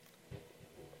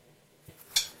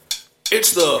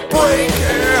It's the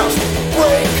Breakcast,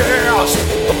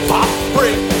 the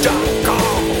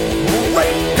popbreak.com.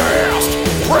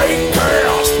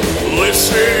 Breakcast,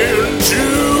 listen to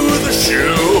the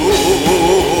show,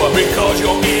 because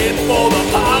you're in for the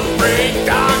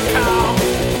popbreak.com.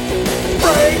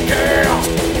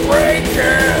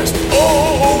 Breakcast,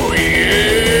 oh yeah.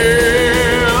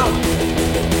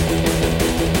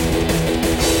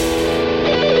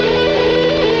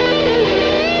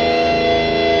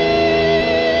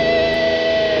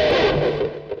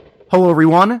 Hello,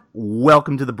 everyone.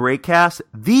 Welcome to the Breakcast,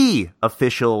 the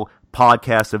official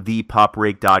podcast of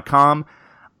thepopbreak.com.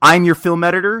 I'm your film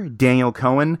editor, Daniel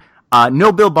Cohen.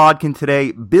 No Bill Bodkin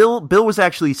today. Bill was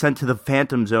actually sent to the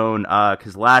Phantom Zone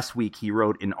because last week he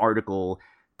wrote an article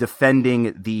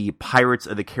defending the Pirates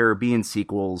of the Caribbean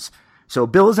sequels. So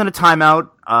Bill is in a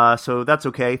timeout, so that's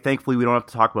okay. Thankfully, we don't have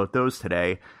to talk about those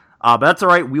today. But that's all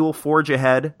right. We will forge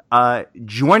ahead.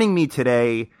 Joining me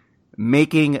today,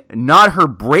 making not her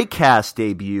Breakcast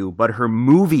debut, but her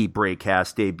movie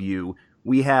Breakcast debut,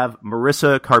 we have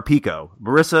Marisa Carpico.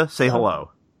 Marisa, say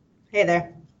hello. Hey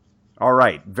there. All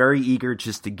right. Very eager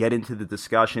just to get into the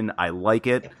discussion. I like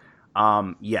it.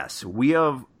 Yes, we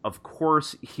have, of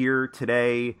course, here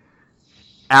today,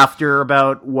 after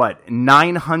about,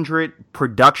 900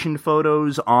 production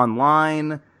photos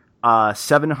online,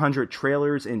 700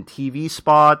 trailers and TV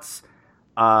spots,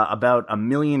 about 1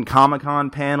 million Comic-Con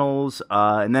panels,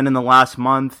 and then in the last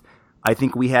month, I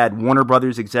think we had Warner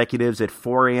Brothers executives at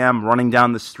 4 a.m. running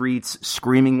down the streets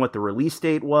screaming what the release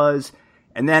date was,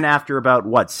 and then after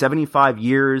about, 75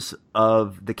 years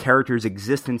of the character's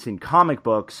existence in comic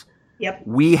books,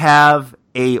 we have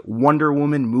a Wonder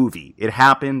Woman movie. It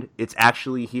happened. It's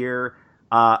actually here.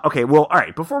 Okay, well, all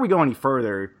right, before we go any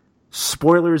further,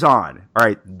 spoilers on. All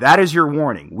right, that is your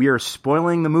warning. We are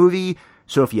spoiling the movie.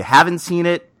 So if you haven't seen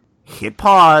it, hit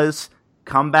pause,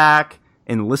 come back,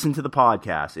 and listen to the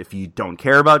podcast. If you don't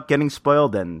care about getting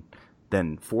spoiled,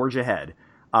 then forge ahead.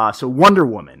 So Wonder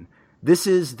Woman. This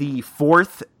is the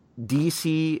fourth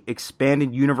DC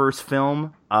Expanded Universe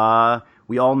film.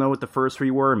 We all know what the first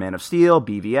three were: Man of Steel,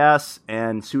 BVS,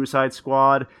 and Suicide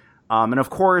Squad. And of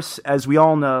course, as we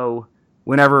all know,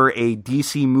 whenever a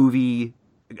DC movie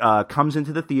comes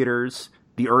into the theaters,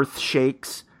 the earth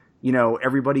shakes. You know,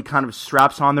 everybody kind of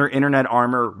straps on their internet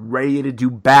armor, ready to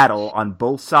do battle on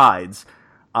both sides.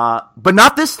 But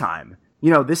not this time.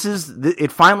 You know,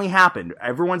 it finally happened.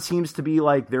 Everyone seems to be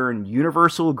like they're in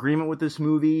universal agreement with this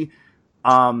movie.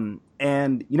 And,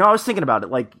 you know, I was thinking about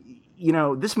it. Like, you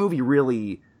know, this movie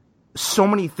really, so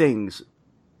many things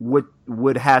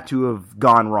would have to have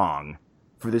gone wrong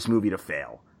for this movie to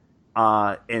fail.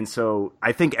 And so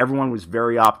I think everyone was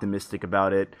very optimistic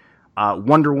about it.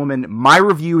 Wonder Woman, my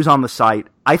review is on the site.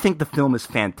 I think the film is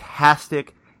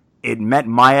fantastic. It met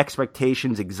my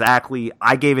expectations exactly.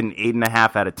 I gave it an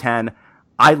 8.5 out of 10.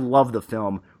 I love the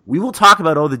film. We will talk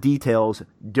about all the details.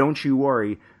 Don't you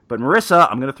worry. But Marisa,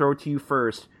 I'm going to throw it to you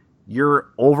first.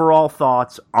 Your overall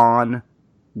thoughts on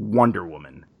Wonder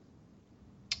Woman.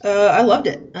 I loved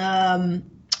it.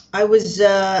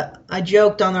 I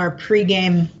joked on our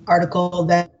pregame article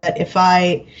that if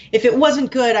it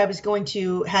wasn't good, I was going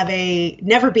to have a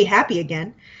never be happy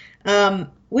again,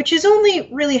 which is only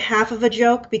really half of a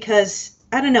joke because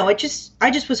I don't know. I just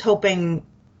was hoping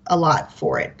a lot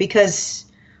for it because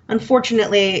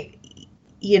unfortunately,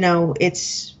 you know,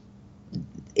 it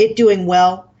doing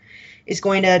well is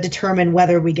going to determine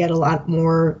whether we get a lot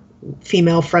more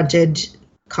female fronted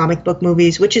comic book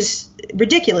movies, which is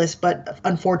ridiculous, but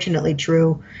unfortunately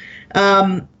true.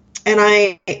 And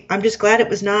I'm just glad it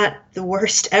was not the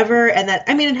worst ever. And that,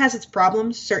 I mean, it has its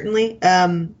problems, certainly.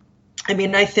 I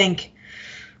mean, I think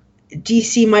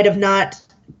DC might have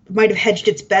hedged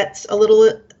its bets a little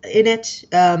in it,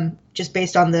 just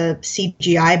based on the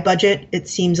CGI budget. It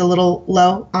seems a little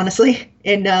low, honestly.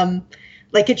 And,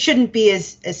 like, it shouldn't be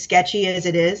as sketchy as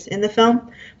it is in the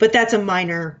film, but that's a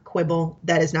minor quibble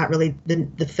that is not really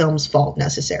the film's fault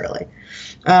necessarily.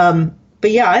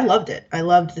 But yeah, I loved it. I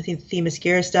loved the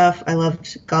Themyscira stuff. I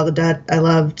loved Gal Gadot.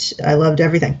 I loved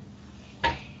everything.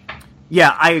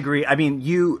 Yeah, I agree. I mean,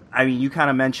 you kind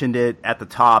of mentioned it at the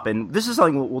top, and this is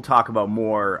something we'll talk about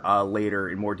more later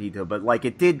in more detail. But like,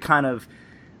 it did kind of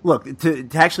look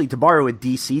to borrow a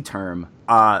DC term.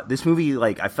 This movie,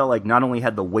 like, I felt like not only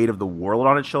had the weight of the world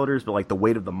on its shoulders, but like the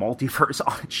weight of the multiverse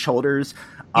on its shoulders.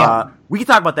 Yeah. We can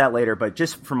talk about that later, but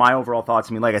just for my overall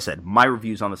thoughts, I mean, like I said, my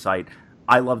review's on the site.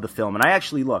 I love the film, and I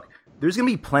actually there's going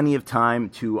to be plenty of time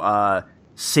to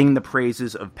sing the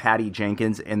praises of Patty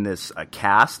Jenkins in this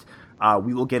cast.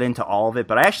 We will get into all of it,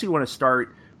 but I actually want to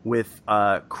start with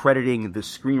crediting the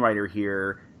screenwriter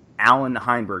here Alan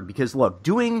Heinberg, because look,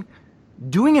 doing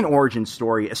an origin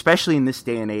story, especially in this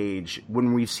day and age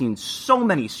when we've seen so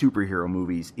many superhero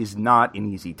movies, is not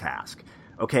an easy task.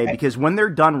 Okay, right. Because when they're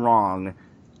done wrong,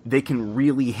 they can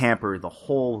really hamper the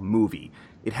whole movie.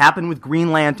 It happened with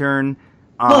Green Lantern.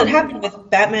 Well, it happened with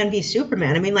Batman v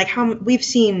Superman. I mean, like, how we've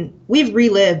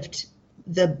relived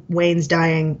the Waynes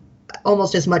dying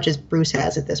almost as much as Bruce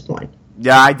has at this point.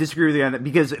 Yeah, I disagree with you on that,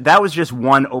 because that was just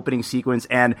one opening sequence,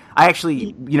 and I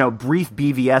actually, brief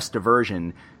BVS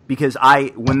diversion, because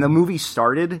when the movie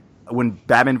started, when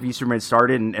Batman v Superman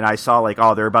started, and I saw, like,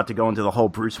 oh, they're about to go into the whole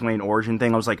Bruce Wayne origin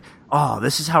thing, I was like, oh,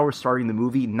 this is how we're starting the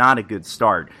movie? Not a good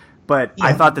start. But yeah.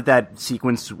 I thought that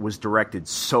sequence was directed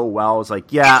so well. I was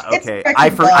like, yeah, okay,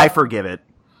 I forgive it.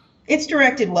 It's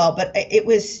directed well, but it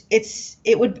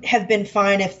would have been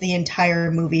fine if the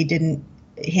entire movie didn't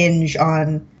hinge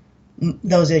on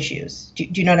those issues. Do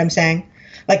you know what I'm saying?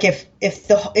 Like, if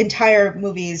the entire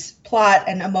movie's plot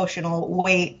and emotional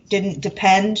weight didn't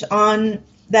depend on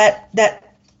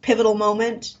that pivotal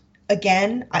moment,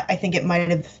 again, I think it might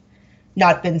have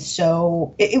not been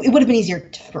so. It would have been easier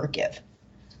to forgive.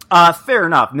 Fair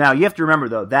enough. Now, you have to remember,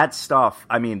 though, that stuff,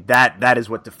 I mean, that is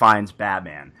what defines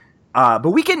Batman.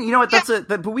 But we can, you know what,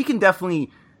 but we can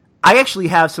definitely, I actually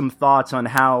have some thoughts on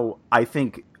how I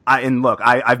think, and look,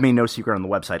 I've made no secret on the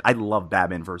website, I love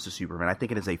Batman versus Superman. I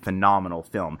think it is a phenomenal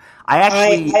film.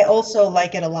 I also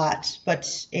like it a lot,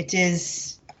 but it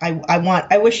is,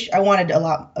 I wish I wanted a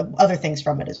lot of other things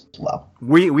from it as well.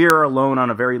 We are alone on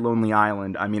a very lonely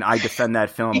island. I mean, I defend that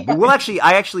film. Yeah. But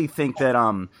I actually think that,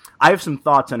 I have some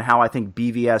thoughts on how I think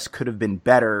BVS could have been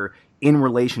better in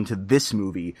relation to this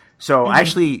movie. So I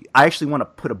actually want to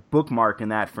put a bookmark in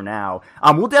that for now.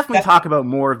 We'll definitely talk about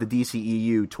more of the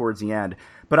DCEU towards the end.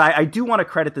 But I do want to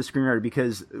credit the screenwriter,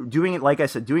 because doing it, like I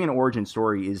said, doing an origin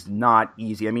story is not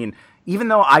easy. I mean, even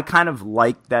though I kind of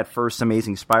liked that first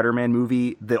Amazing Spider-Man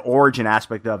movie, the origin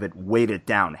aspect of it weighed it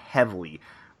down heavily.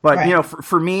 But, right.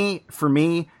 For me,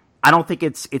 I don't think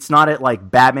it's not at like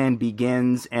Batman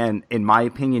Begins and, in my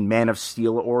opinion, Man of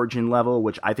Steel origin level,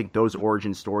 which I think those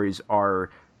origin stories are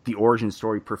the origin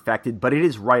story perfected, but it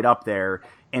is right up there.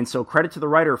 And so credit to the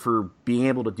writer for being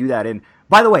able to do that. And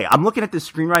by the way, I'm looking at the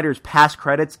screenwriter's past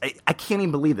credits. I can't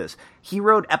even believe this. He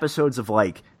wrote episodes of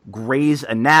like Grey's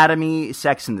Anatomy,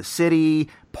 Sex and the City,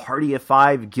 Party of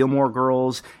Five, Gilmore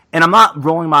Girls. And I'm not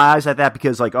rolling my eyes at that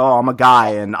because, like, oh, I'm a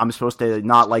guy and I'm supposed to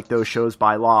not like those shows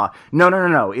by law.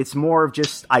 No. It's more of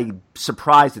just, I'm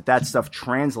surprised that stuff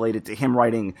translated to him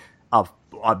writing a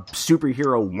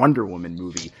superhero Wonder Woman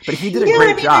movie. But he did a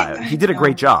great job. He did a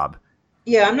great job.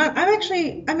 Yeah,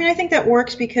 I think that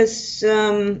works because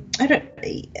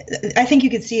I think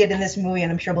you could see it in this movie,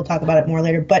 and I'm sure we'll talk about it more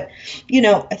later. But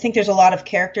I think there's a lot of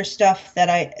character stuff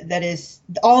that is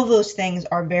all of those things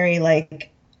are very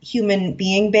like human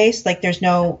being based. Like, there's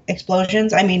no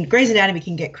explosions. I mean, Grey's Anatomy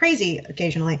can get crazy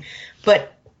occasionally,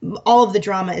 but all of the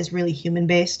drama is really human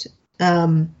based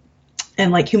and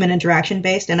like human interaction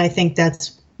based. And I think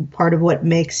that's part of what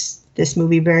makes this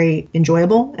movie very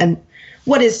enjoyable, and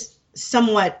what is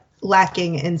somewhat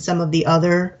lacking in some of the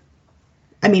other,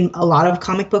 a lot of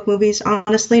comic book movies,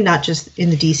 honestly, not just in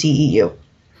the DCEU.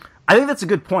 I think that's a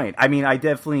good point. I mean, I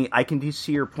can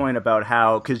see your point about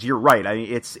how, because you're right. I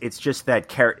mean, it's just that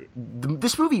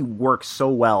this movie works so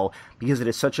well because it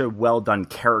is such a well done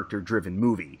character driven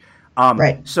movie.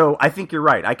 Right. So I think you're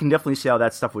right. I can definitely see how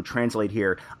that stuff would translate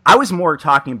here. I was more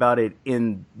talking about it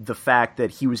in the fact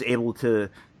that he was able to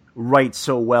write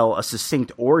so well a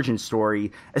succinct origin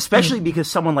story, especially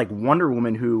because someone like Wonder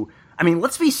Woman, who,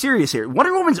 let's be serious here.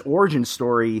 Wonder Woman's origin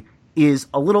story is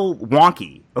a little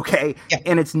wonky, okay? Yeah.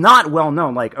 And it's not well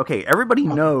known. Like, okay, everybody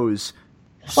knows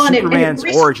Superman's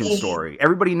origin story.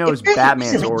 Everybody knows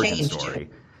Batman's origin story.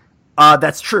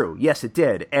 That's true. Yes, it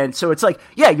did. And so it's like,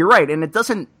 yeah, you're right. And it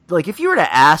doesn't, like, if you were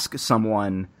to ask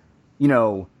someone,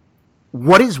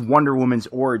 what is Wonder Woman's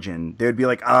origin? They would be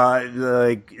like,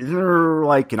 isn't there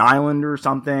like an island or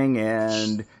something,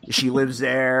 and she lives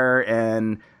there,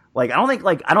 and like,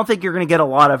 I don't think you're gonna get a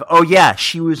lot of, oh yeah,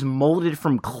 she was molded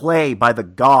from clay by the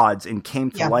gods and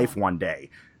came to life one day.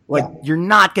 Like, you're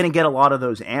not gonna get a lot of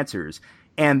those answers,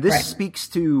 and this speaks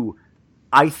to,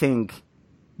 I think,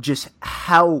 just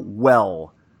how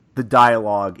well the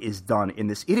dialogue is done in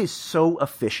this. It is so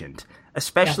efficient,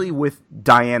 especially with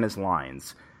Diana's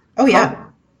lines. Oh, yeah.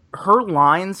 Her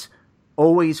lines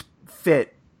always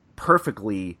fit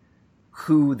perfectly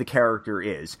who the character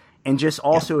is. And just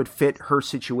also it fit her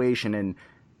situation and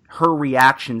her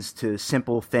reactions to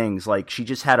simple things. Like, she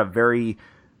just had a very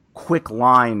quick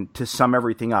line to sum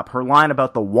everything up. Her line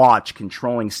about the watch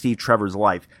controlling Steve Trevor's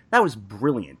life, that was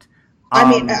brilliant. I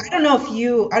mean, I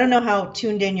don't know how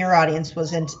tuned in your audience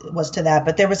was to that,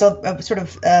 but there was a sort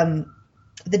of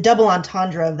the double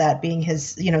entendre of that being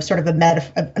his, sort of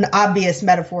an obvious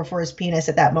metaphor for his penis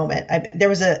at that moment. There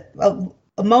was a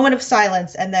moment of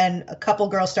silence, and then a couple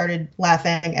girls started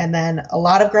laughing, and then a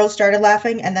lot of girls started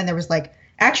laughing, and then there was like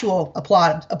actual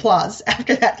applause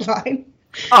after that line.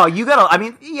 Oh,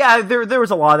 there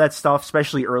was a lot of that stuff,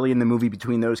 especially early in the movie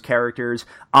between those characters.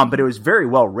 But it was very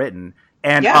well written.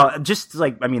 And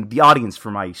the audience for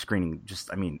my screening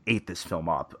ate this film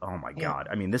up. Oh my God.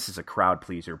 I mean, this is a crowd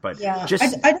pleaser, but I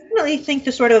definitely think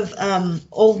the sort of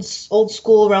old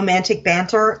school romantic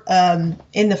banter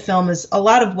in the film is a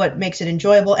lot of what makes it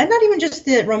enjoyable, and not even just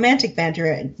the romantic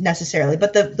banter necessarily,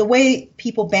 but the way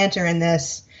people banter in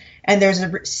this. And there's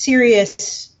a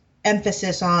serious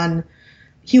emphasis on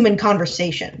human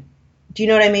conversation. Do you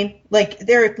know what I mean? Like,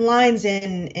 there are lines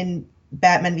in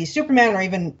Batman v Superman, or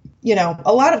even,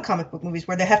 a lot of comic book movies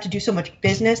where they have to do so much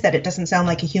business that it doesn't sound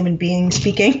like a human being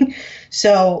speaking.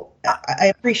 So I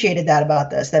appreciated that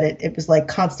about this, that it was like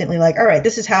constantly like, all right,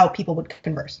 this is how people would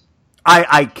converse.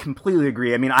 I completely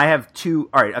agree. I mean, I have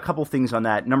a couple things on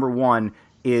that. Number one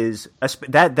is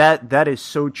that is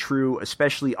so true,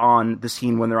 especially on the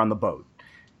scene when they're on the boat.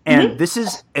 And this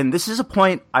is a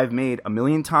point I've made a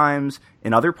million times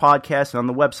in other podcasts and on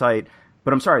the website.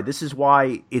 But I'm sorry, this is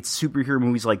why it's superhero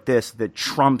movies like this that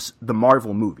trumps the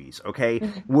Marvel movies, okay?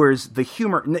 Whereas the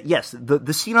humor, yes,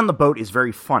 the scene on the boat is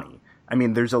very funny. I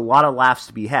mean, there's a lot of laughs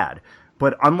to be had.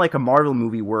 But unlike a Marvel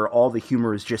movie where all the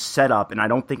humor is just set up and I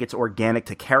don't think it's organic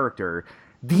to character,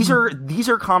 these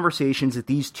are conversations that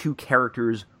these two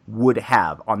characters would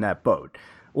have on that boat.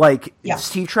 Like,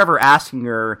 Steve Trevor asking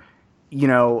her,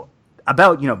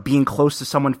 about, being close to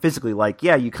someone physically. Like,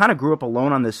 yeah, you kind of grew up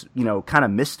alone on this, kind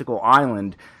of mystical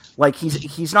island. Like,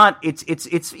 he's not,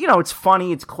 it's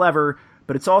funny, it's clever,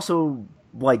 but it's also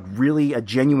like really a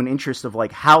genuine interest of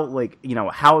like how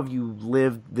have you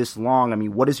lived this long? I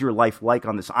mean, what is your life like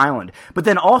on this island? But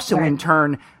then also in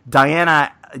turn,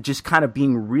 Diana just kind of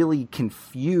being really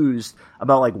confused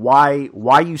about like why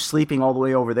are you sleeping all the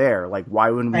way over there? Like, why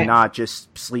wouldn't we not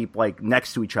just sleep like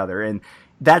next to each other? And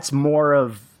that's more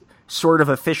of sort of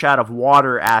a fish out of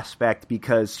water aspect,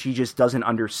 because she just doesn't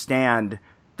understand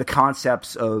the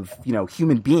concepts of,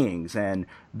 human beings, and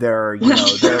there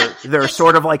are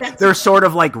sort of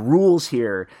like rules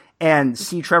here. And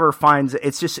Steve Trevor finds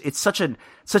it's such an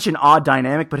odd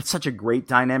dynamic, but it's such a great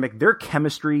dynamic. Their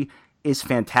chemistry is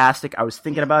fantastic. I was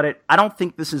thinking about it. I don't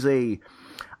think this is a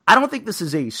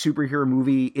superhero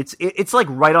movie. It's like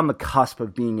right on the cusp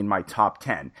of being in my top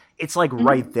 10. It's like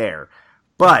right there.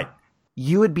 But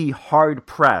you would be hard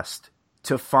pressed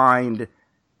to find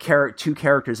two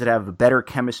characters that have better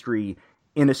chemistry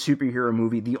in a superhero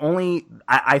movie.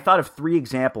 I thought of 3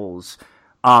 examples,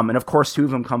 and of course 2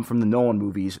 of them come from the Nolan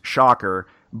movies. Shocker.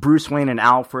 Bruce Wayne and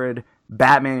Alfred,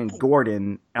 Batman and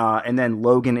Gordon, and then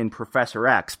Logan and Professor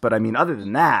X. But I mean, other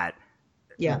than that,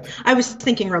 yeah, I was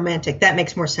thinking romantic. That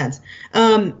makes more sense.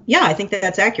 Yeah, I think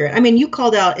that's accurate. I mean, you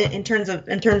called out in terms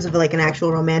of like an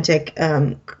actual romantic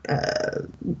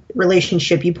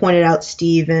relationship. You pointed out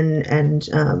Steve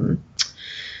and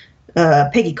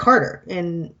Peggy Carter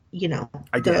in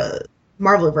the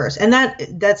Marvelverse,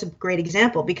 and that's a great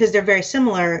example because they're very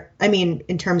similar. I mean,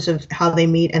 in terms of how they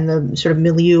meet and the sort of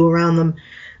milieu around them.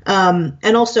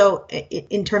 And also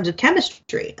in terms of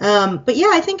chemistry. But yeah,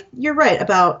 I think you're right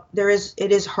about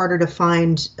it is harder to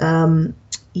find, a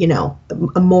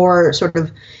more sort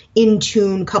of in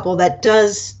tune couple that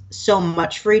does so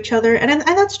much for each other. And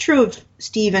that's true of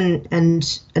Steve and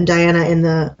Diana in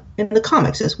the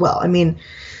comics as well. I mean,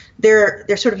 they're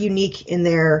sort of unique in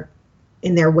their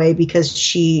way because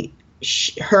the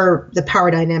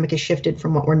power dynamic is shifted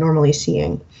from what we're normally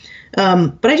seeing.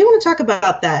 But I do want to talk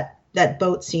about that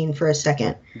boat scene for a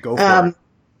second. Go for it.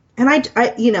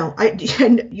 And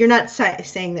you're not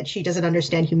saying that she doesn't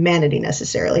understand humanity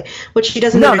necessarily. What she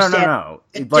doesn't understand. No.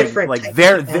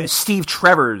 Like Steve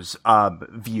Trevor's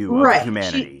view of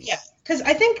humanity. Because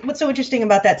I think what's so interesting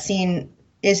about that scene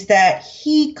is that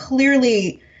he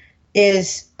clearly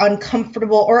is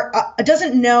uncomfortable or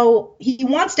doesn't know. He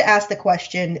wants to ask the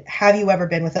question, "Have you ever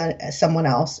been with someone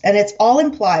else?" And it's all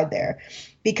implied there.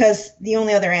 Because the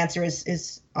only other answer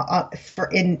is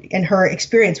in her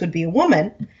experience would be a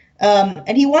woman,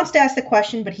 and he wants to ask the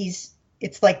question, but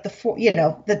it's like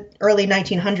the early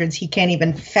 1900s. He can't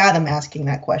even fathom asking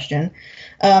that question.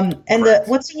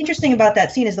 What's so interesting about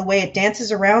that scene is the way it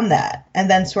dances around that, and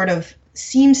then sort of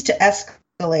seems to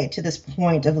escalate to this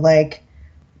point of like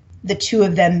the two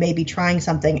of them maybe trying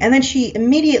something, and then she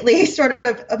immediately sort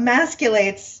of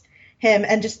emasculates him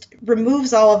and just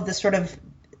removes all of the sort of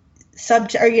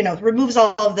removes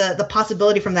all of the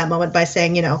possibility from that moment by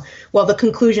saying, well, the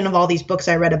conclusion of all these books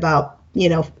I read about,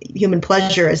 human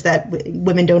pleasure is that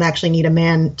women don't actually need a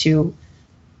man to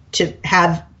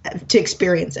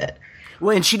experience it.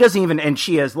 Well, and she doesn't even, and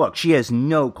she has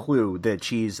no clue that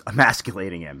she's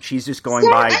emasculating him. She's just going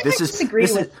by, I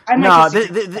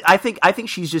think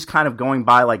she's just kind of going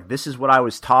by, like, this is what I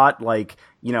was taught, like,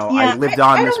 I lived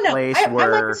on this place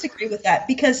where... I might disagree with that,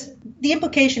 because the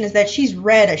implication is that she's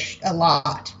read a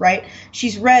lot, right?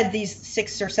 She's read these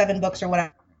 6 or 7 books or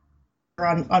whatever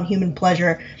on human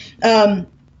pleasure.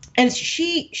 And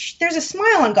there's a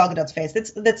smile on Gal Gadot's face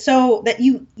that's so that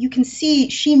you can see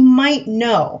she might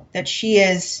know that she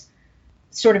is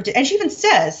sort of, and she even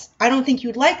says, "I don't think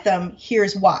you'd like them.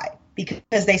 Here's why: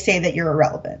 because they say that you're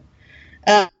irrelevant."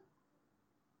 And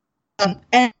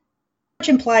much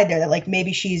implied there that, like,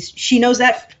 maybe she knows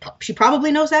that, she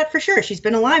probably knows that for sure. She's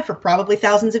been alive for probably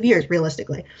thousands of years,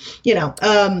 realistically,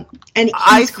 and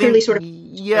he's clearly sort of.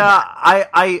 Yeah,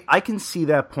 I can see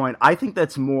that point. I think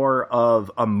that's more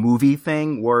of a movie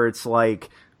thing where it's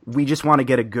like, we just want to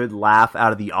get a good laugh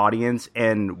out of the audience,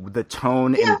 and the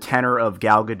tone and tenor of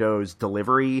Gal Gadot's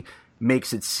delivery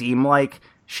makes it seem like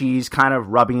she's kind of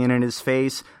rubbing it in his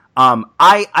face.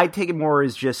 I take it more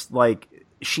as just like,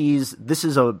 she's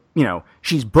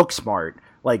book smart.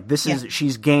 Like,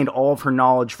 she's gained all of her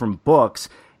knowledge from books.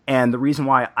 And the reason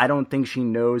why I don't think she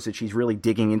knows that she's really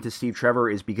digging into Steve Trevor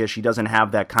is because she doesn't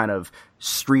have that kind of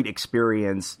street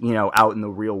experience, out in the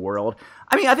real world.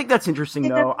 I mean, I think that's interesting,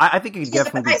 though. I think it could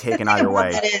definitely be taken either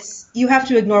way. That is, you have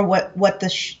to ignore what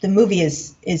the movie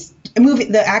is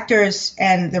the actors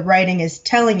and the writing is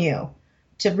telling you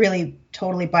to really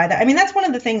totally buy that. I mean, that's one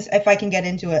of the things, if I can get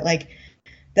into it, like,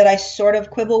 that I sort of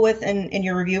quibble with in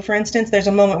your review, for instance. There's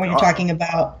a moment where you're talking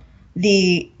about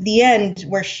the end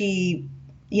where she,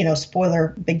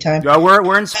 spoiler big time.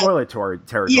 We're in spoiler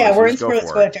territory. Yeah, we're in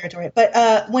spoiler territory.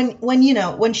 But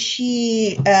when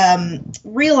she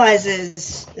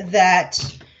realizes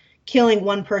that killing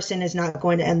one person is not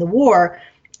going to end the war,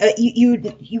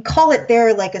 you call it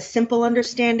there like a simple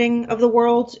understanding of the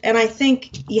world, and I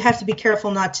think you have to be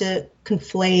careful not to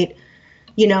conflate,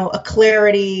 the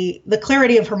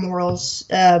clarity of her morals,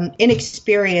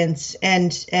 inexperience,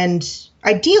 and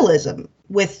idealism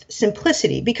with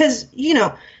simplicity, because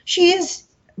she is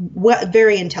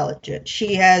very intelligent.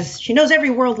 She knows every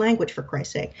world language, for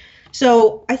Christ's sake.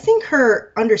 So I think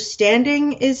her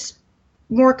understanding is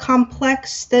more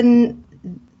complex than.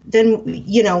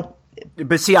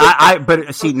 But see,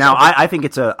 I think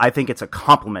it's a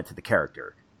compliment to the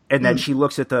character, and that she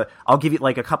looks at I'll give you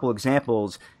like a couple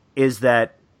examples. Is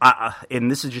that,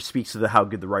 and this just speaks to how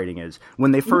good the writing is.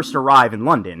 When they first arrive in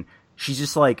London, she's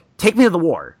just like, "Take me to the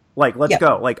war, like, let's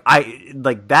go." Like,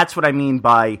 that's what I mean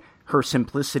by her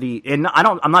simplicity. And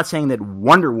I'm not saying that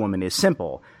Wonder Woman is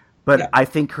simple, but I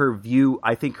think her view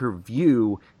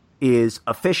is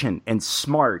efficient and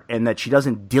smart, and that she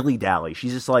doesn't dilly-dally.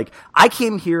 She's just like, I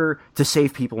came here to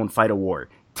save people and fight a war.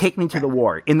 Take me to the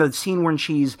war. In the scene when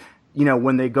she's,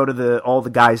 when they go to all the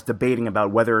guys debating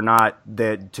about whether or not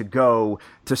to go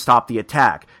to stop the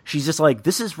attack, she's just like,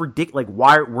 this is ridiculous. Like,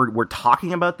 why we're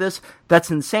talking about this? That's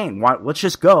insane. Why? Let's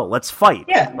just go. Let's fight.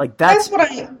 Yeah. Like, that's what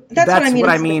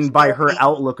I mean by her story.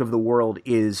 outlook of the world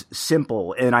is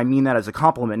simple. And I mean that as a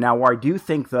compliment. Now, where I do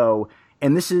think, though,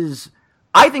 and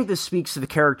I think this speaks to the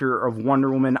character of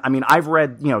Wonder Woman. I mean, I've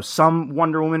read, some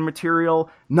Wonder Woman material,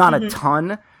 not a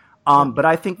ton. But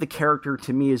I think the character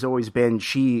to me has always been,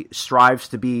 she strives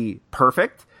to be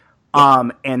perfect.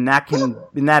 And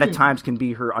that at times can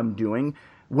be her undoing.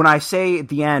 When I say at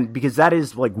the end, because that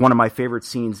is like one of my favorite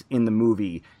scenes in the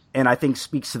movie, and I think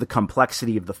speaks to the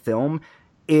complexity of the film,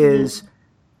 is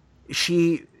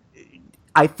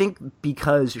I think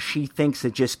because she thinks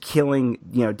that just killing,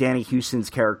 Danny Houston's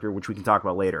character, which we can talk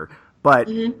about later, but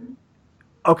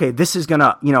okay, this is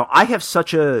gonna, I have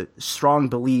such a strong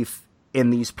belief in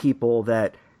these people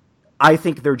that I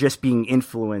think they're just being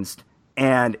influenced,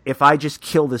 and if I just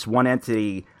kill this one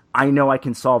entity, I know I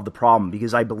can solve the problem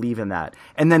because I believe in that.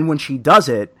 And then when she does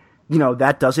it,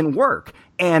 that doesn't work.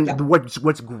 And what's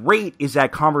great is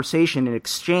that conversation and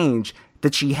exchange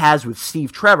that she has with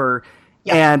Steve Trevor.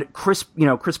 And Chris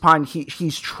Pine,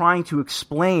 he's trying to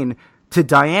explain to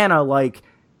Diana, like,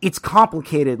 it's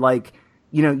complicated. Like,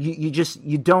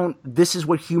 you don't, this is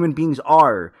what human beings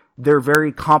are. They're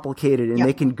very complicated, and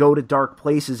they can go to dark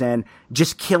places, and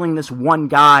just killing this one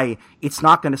guy, it's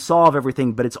not going to solve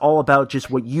everything, but it's all about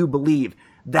just what you believe.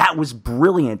 That was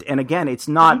brilliant. And again, it's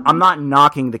not, I'm not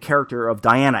knocking the character of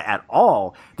Diana at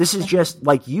all. This is just,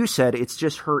 like you said, it's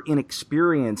just her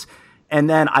inexperience. And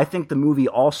then I think the movie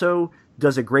also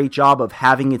does a great job of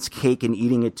having its cake and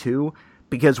eating it too,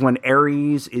 because when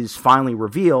Ares is finally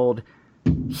revealed,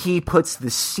 he puts the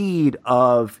seed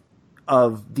of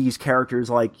these characters,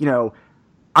 like, you know,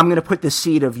 I'm going to put the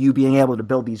seed of you being able to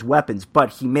build these weapons, but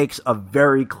he makes a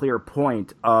very clear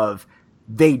point of,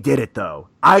 they did it though.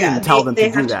 I didn't tell them to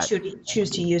do that. They have to choose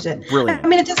to use it. Brilliant. I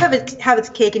mean, it does have its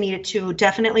cake and eat it too,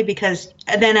 definitely, because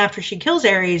then after she kills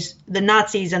Ares, the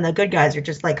Nazis and the good guys are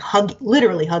just like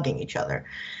literally hugging each other.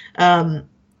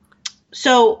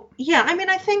 So yeah, I mean,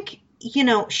 I think, you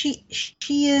know, she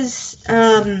is.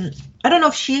 I don't know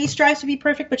if she strives to be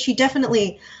perfect, but she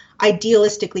definitely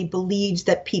idealistically believes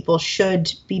that people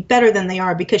should be better than they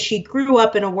are, because she grew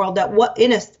up in a world that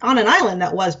on an island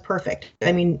that was perfect.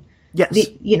 I mean, yes,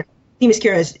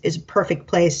 Themyscira is a perfect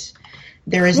place.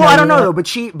 There is I don't know though,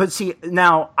 but see,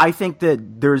 now I think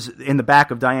that there's, in the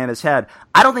back of Diana's head,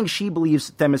 I don't think she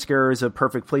believes Themyscira is a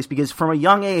perfect place, because from a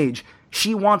young age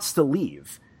she wants to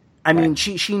leave. I mean,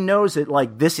 she knows that,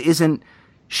 like,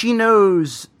 she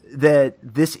knows that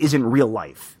this isn't real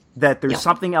life, that there's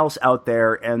something else out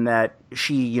there, and that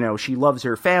she loves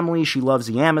her family, she loves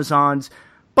the Amazons,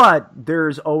 but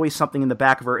there's always something in the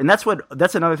back of her. And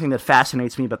that's another thing that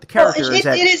fascinates me about the character, is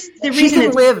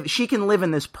that she can live in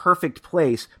this perfect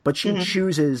place, but she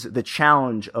chooses the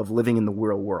challenge of living in the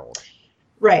real world.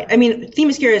 Right. I mean,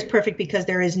 Themyscira is perfect because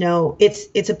there is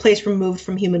it's a place removed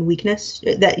from human weakness,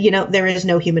 that, you know, there is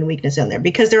no human weakness in there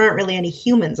because there aren't really any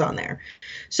humans on there.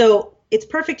 So it's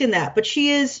perfect in that, but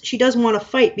she does want to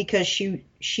fight because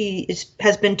she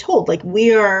has been told, like,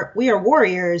 we are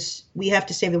warriors. We have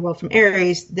to save the world from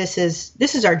Ares. This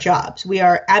is our jobs. We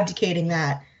are abdicating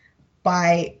that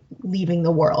by leaving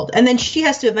the world. And then she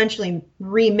has to eventually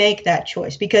remake that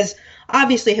choice, because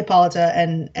obviously Hippolyta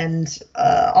and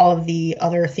all of the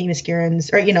other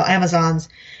Themyscirans, or, you know, Amazons,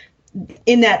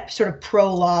 in that sort of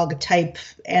prologue type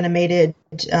animated,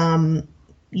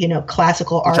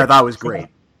 classical art, which I thought was great.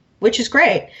 Which is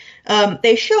great.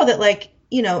 They show that, like,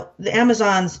 you know, the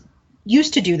Amazons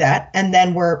used to do that and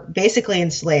then were basically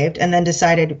enslaved, and then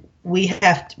decided we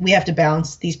have to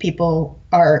balance. These people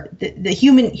are the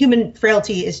human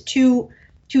frailty is too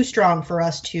strong for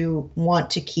us to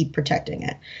want to keep protecting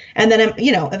it. And then,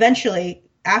 you know, eventually,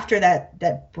 after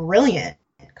that brilliant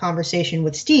conversation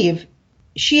with Steve,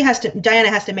 Diana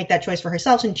has to make that choice for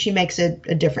herself, and she makes a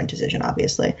different decision,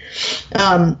 obviously.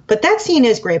 But that scene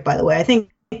is great, by the way. I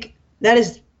think that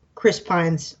is Chris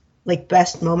Pine's, like,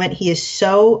 best moment. His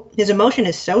emotion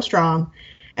is so strong,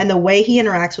 and the way he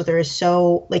interacts with her is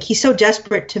so, like, he's so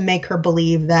desperate to make her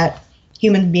believe that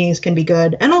human beings can be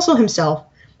good, and also himself.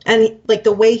 And, like,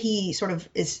 the way he sort of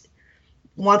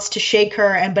wants to shake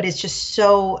her, but it's just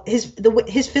so, his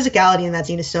physicality in that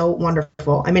scene is so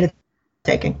wonderful. I mean, it's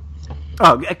taking.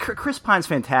 Oh, Chris Pine's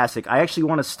fantastic. I actually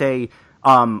want to stay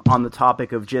on the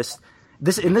topic of just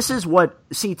this, and this is what,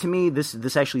 see, to me,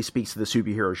 this actually speaks to the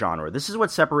superhero genre. This is what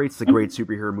separates the great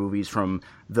superhero movies from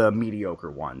the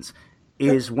mediocre ones,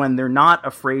 is when they're not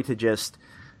afraid to just,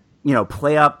 you know,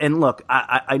 play up. And look,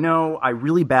 I know I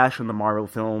really bash on the Marvel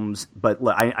films, but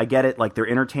look, I get it. Like, they're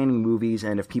entertaining movies,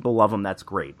 and if people love them, that's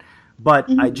great. But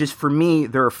for me,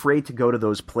 they're afraid to go to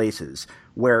those places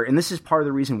where, and this is part of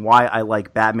the reason why I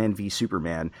like Batman v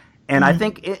Superman. And I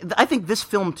think this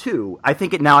film too, I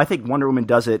think Wonder Woman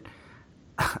does it.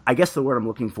 I guess the word I'm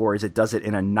looking for is it does it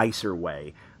in a nicer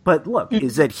way. But look,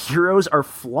 is that heroes are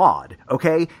flawed,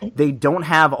 okay? They don't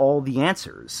have all the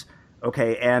answers,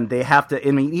 okay? And they have to,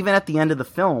 I mean, even at the end of the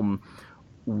film,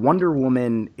 Wonder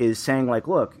Woman is saying, like,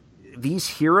 look, these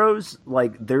heroes,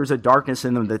 like, there's a darkness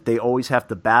in them that they always have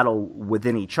to battle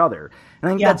within each other. And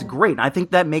I think that's great. And I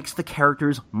think that makes the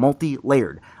characters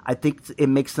multi-layered. I think it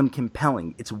makes them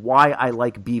compelling. It's why I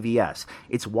like BVS.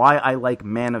 It's why I like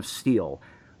Man of Steel.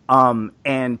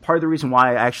 And part of the reason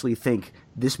why I actually think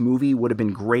this movie would have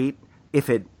been great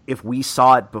if we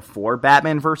saw it before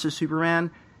Batman versus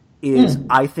Superman is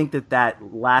I think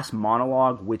that last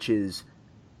monologue, which is,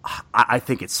 I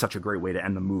think it's such a great way to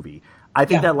end the movie. I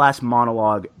think that last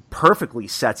monologue perfectly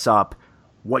sets up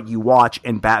what you watch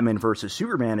in Batman versus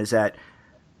Superman, is that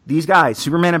these guys,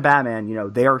 Superman and Batman, you know,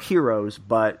 they are heroes,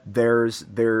 but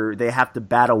they have to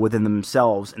battle within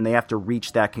themselves, and they have to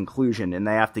reach that conclusion, and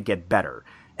they have to get better.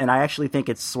 And I actually think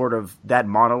it's sort of that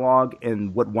monologue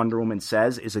and what Wonder Woman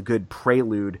says is a good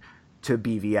prelude to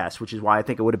BVS, which is why I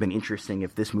think it would have been interesting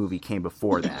if this movie came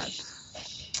before that.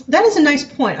 That is a nice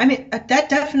point. I mean, that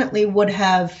definitely would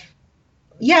have.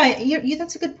 Yeah,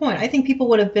 that's a good point. I think people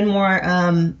would have been more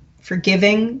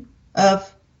forgiving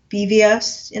of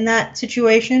BVS in that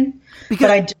situation.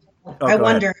 But I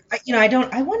wonder. You know, I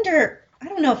don't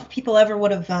know if people ever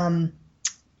would have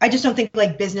I just don't think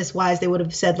like business wise they would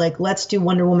have said like let's do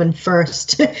Wonder Woman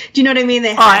first. Do you know what I mean?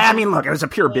 I mean, look, it was a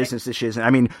pure business decision.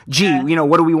 I mean,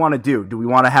 what do we want to do? Do we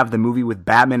want to have the movie with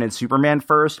Batman and Superman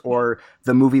first, or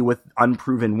the movie with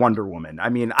unproven Wonder Woman? I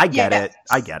mean, I get it.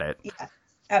 Yeah,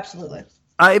 absolutely.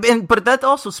 But that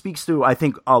also speaks to, I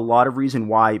think, a lot of reason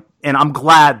why, and I'm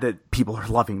glad that people are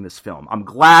loving this film. I'm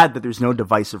glad that there's no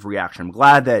divisive reaction. I'm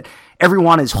glad that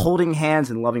everyone is holding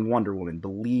hands and loving Wonder Woman.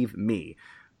 Believe me.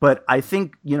 But I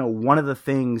think, one of the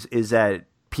things is that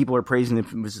people are praising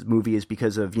this movie is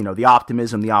because of, the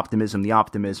optimism.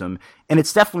 And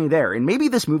it's definitely there. And maybe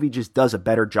this movie just does a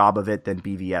better job of it than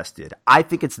BVS did. I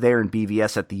think it's there in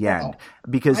BVS at the end.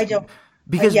 Because I don't.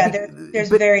 Because there's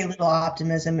very little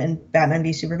optimism in Batman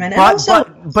v Superman,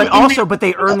 but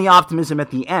they earn the optimism at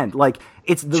the end. Like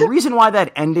it's the reason why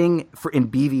that ending in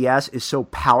BVS is so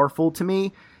powerful to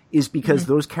me is because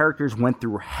those characters went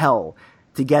through hell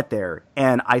to get there,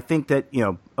 and I think that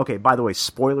okay. By the way,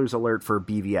 spoilers alert for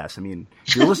BVS. I mean,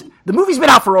 the movie's been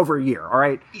out for over a year. All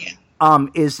right. Yeah.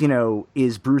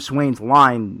 Is Bruce Wayne's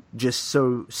line just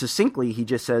so succinctly? He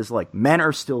just says like, "Men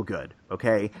are still good."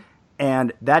 Okay.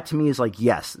 And that to me is like,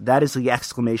 yes, that is the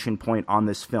exclamation point on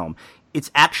this film.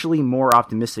 It's actually more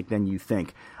optimistic than you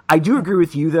think. I do agree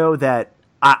with you, though, that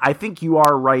I think you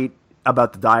are right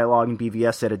about the dialogue in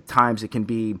BVS, that at times it can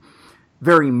be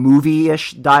very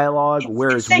movie-ish dialogue,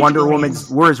 whereas Wonder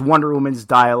Woman's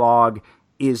dialogue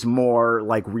is more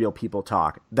like real people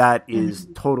talk. That is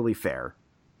totally fair.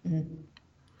 Mm-hmm.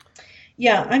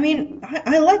 Yeah, I mean,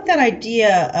 I like that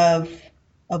idea of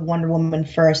Wonder Woman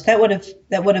first. That would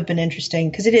have been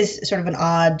interesting because it is sort of an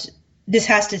odd. This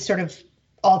has to sort of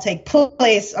all take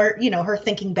place, or her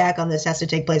thinking back on this has to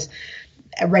take place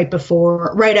right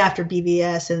after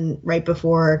BVS and right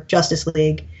before Justice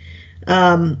League.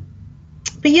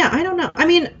 But yeah, I don't know. I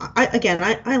mean,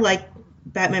 I like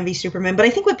Batman v Superman, but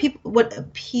I think what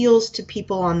appeals to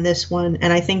people on this one,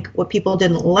 and I think what people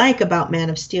didn't like about Man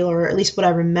of Steel, or at least what I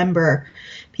remember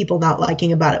people not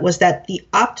liking about it, was that the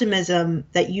optimism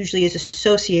that usually is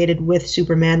associated with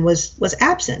Superman was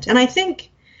absent. And I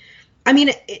think, I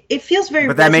mean, it feels very.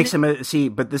 But that makes him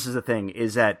But this is the thing: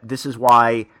 is that this is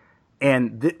why,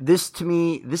 and this to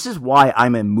me, this is why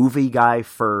I'm a movie guy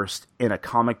first and a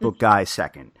comic book guy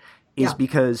second, is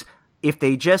because. If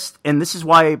they just, and this is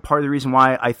why part of the reason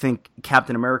why I think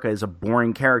Captain America is a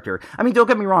boring character. I mean, don't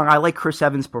get me wrong. I like Chris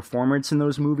Evans' performance in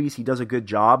those movies. He does a good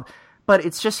job, but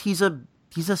it's just, he's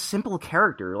a simple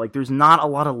character. Like there's not a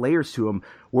lot of layers to him.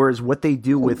 Whereas what they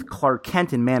do with Clark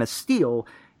Kent in Man of Steel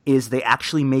is they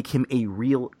actually make him a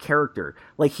real character.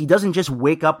 Like he doesn't just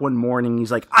wake up one morning.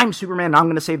 He's like, I'm Superman. I'm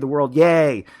going to save the world.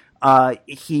 Yay.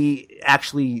 He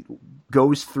actually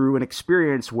goes through an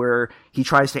experience where he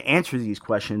tries to answer these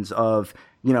questions of,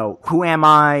 who am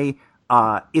I?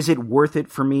 Is it worth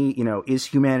it for me? Is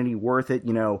humanity worth it?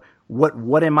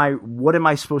 What am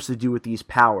I supposed to do with these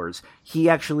powers? He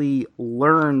actually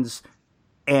learns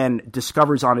and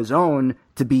discovers on his own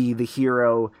to be the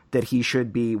hero that he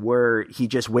should be, where he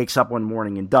just wakes up one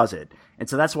morning and does it. And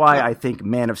so that's why I think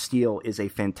Man of Steel is a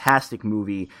fantastic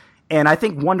movie. And I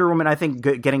think Wonder Woman,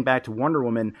 getting back to Wonder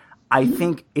Woman, I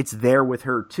think it's there with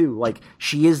her too. Like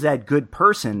she is that good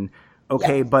person,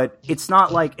 okay, but it's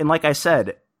not like, and like I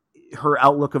said, her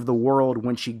outlook of the world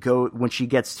when she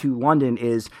gets to London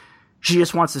is she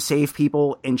just wants to save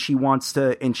people and she wants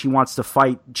to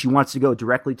fight. She wants to go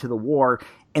directly to the war,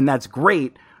 and that's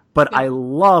great. But I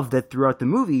love that throughout the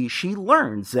movie she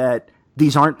learns that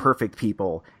these aren't perfect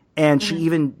people. And she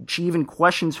even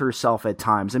questions herself at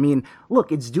times. I mean,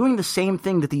 look, it's doing the same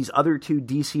thing that these other two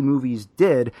DC movies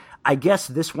did. I guess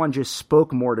this one just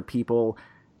spoke more to people.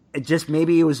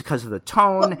 Maybe it was because of the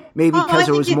tone, maybe because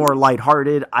it was more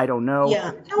lighthearted. I don't know.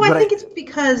 Yeah, no, I think it's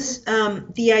because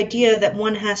the idea that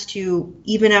one has to,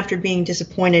 even after being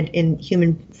disappointed in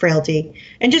human frailty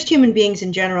and just human beings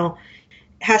in general,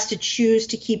 has to choose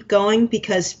to keep going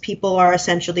because people are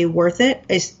essentially worth it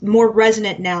is more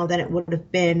resonant now than it would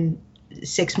have been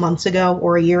 6 months ago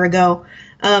or a year ago.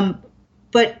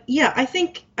 But yeah, I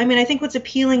think what's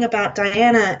appealing about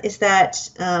Diana is that,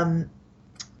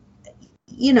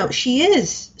 she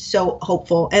is so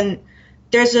hopeful, and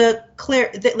there's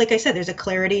like I said, there's a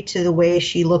clarity to the way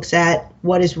she looks at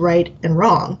what is right and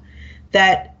wrong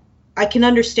that I can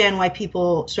understand why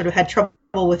people sort of had trouble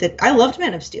with it. I loved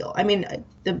Man of Steel. I mean,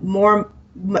 the more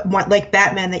like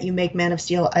Batman that you make Man of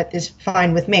Steel is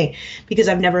fine with me because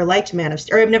I've never liked Man of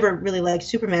Steel, or I've never really liked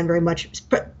Superman very much,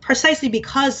 precisely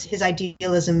because his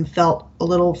idealism felt a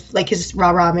little like his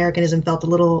rah-rah Americanism felt a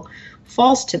little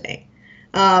false to me.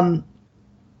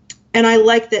 And I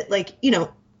like that,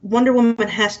 Wonder Woman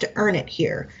has to earn it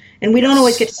here. And we don't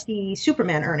always get to see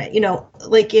Superman earn it. You know,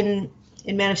 like in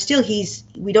Man of Steel,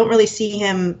 we don't really see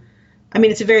him. I mean,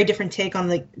 it's a very different take on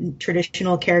the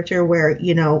traditional character where,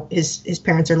 you know, his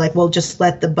parents are like, well, just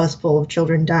let the bus full of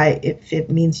children die if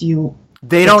it means you.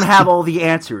 They don't have all the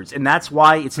answers, and that's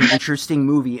why it's an interesting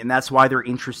movie, and that's why they're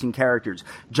interesting characters.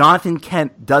 Jonathan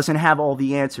Kent doesn't have all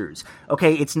the answers.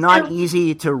 Okay, it's not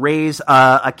easy to raise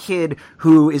a kid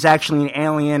who is actually an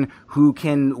alien who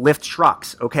can lift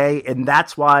trucks, okay? And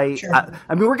that's why... Sure.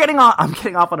 I mean, I'm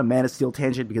getting off on a Man of Steel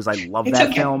tangent because I love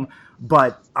that film,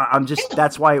 but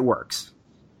that's why it works.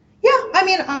 Yeah, I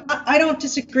mean, I don't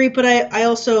disagree, but I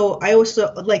also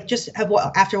like just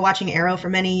after watching Arrow for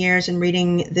many years and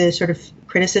reading the sort of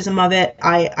criticism of it,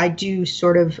 I do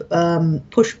sort of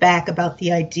push back about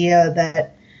the idea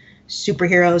that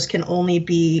superheroes can only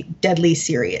be deadly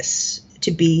serious to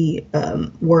be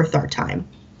worth our time.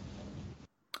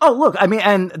 Oh, look, I mean,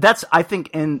 and that's why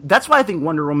I think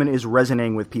Wonder Woman is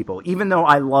resonating with people. Even though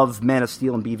I love Man of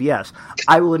Steel and BVS,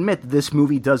 I will admit this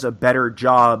movie does a better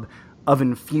job of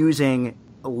infusing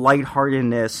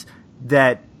lightheartedness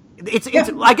that it's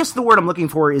I guess the word I'm looking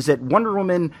for is that Wonder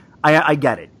Woman, I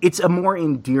get it. It's a more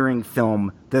endearing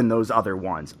film than those other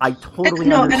ones. I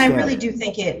totally understand. And I really do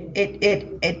think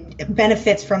it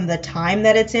benefits from the time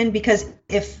that it's in, because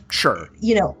if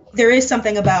you know, there is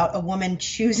something about a woman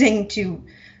choosing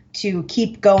to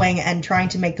keep going and trying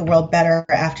to make the world better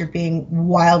after being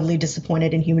wildly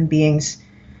disappointed in human beings.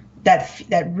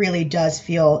 That really does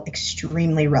feel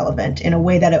extremely relevant in a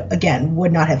way that, again,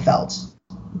 would not have felt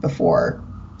before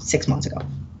 6 months ago.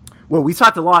 Well, we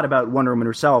talked a lot about Wonder Woman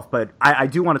herself, but I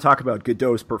do want to talk about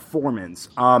Godot's performance.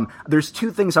 There's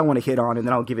two things I want to hit on, and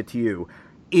then I'll give it to you.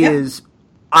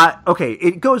 Okay,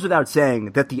 it goes without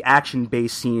saying that the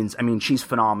action-based scenes, I mean, she's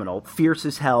phenomenal. Fierce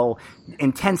as hell,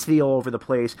 intensity all over the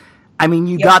place. I mean,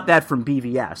 you got that from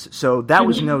BVS, so that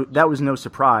was no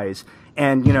surprise.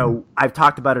 And, you know, I've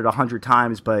talked about it 100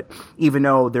 times, but even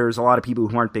though there's a lot of people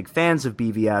who aren't big fans of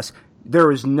BVS, there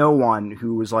was no one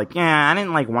who was like, yeah, I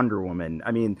didn't like Wonder Woman.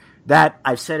 I mean,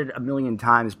 I've said it a million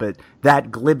times, but that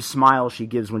glib smile she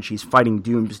gives when she's fighting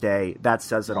Doomsday, that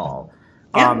says it all.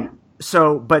 Yeah.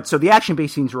 So the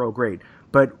action-based scenes are all great.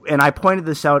 And I pointed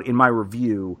this out in my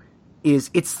review,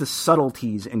 it's the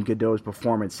subtleties in Godot's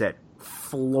performance that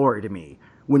floored me.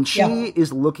 When she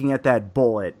is looking at that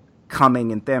bullet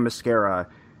coming in Themyscira,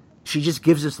 she just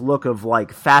gives this look of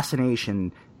like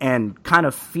fascination and kind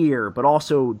of fear, but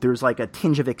also there's like a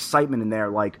tinge of excitement in there,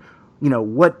 like, you know,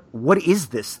 what is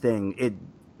this thing?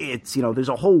 It's you know, there's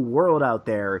a whole world out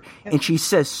there, and she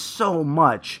says so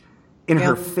much in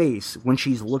her face when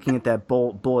she's looking at that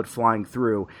bullet flying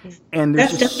through, and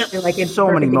there's just like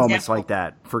so many moments like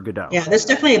that for Godot. Yeah, that's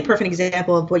definitely a perfect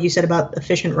example of what you said about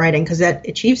efficient writing, because that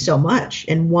achieves so much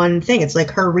in one thing. It's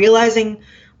like her realizing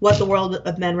what the world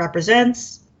of men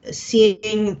represents,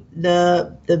 seeing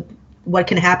the what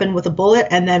can happen with a bullet,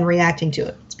 and then reacting to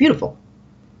it. It's beautiful.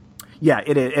 Yeah,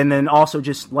 it is. And then also,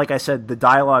 just like I said, the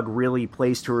dialogue really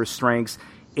plays to her strengths.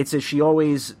 It's that she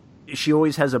always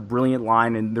has a brilliant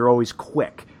line, and they're always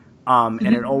quick. And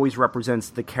it always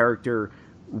represents the character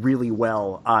really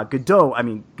well.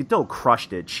 Godot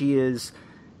crushed it. She is,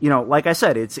 you know, like I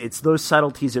said, it's those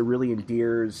subtleties that really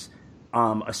endears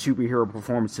a superhero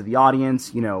performance to the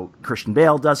audience. You know, Christian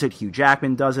Bale does it, Hugh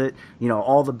Jackman does it, you know,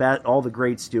 all the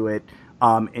greats do it,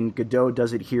 and Godot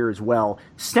does it here as well.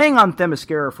 Staying on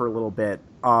Themyscira for a little bit,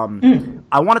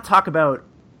 I want to talk about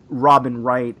Robin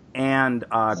Wright and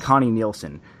Connie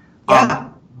Nielsen.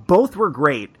 Both were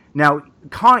great. Now,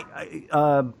 Connie,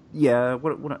 I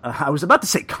was about to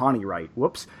say Connie Wright.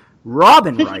 Whoops.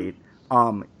 Robin Wright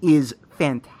is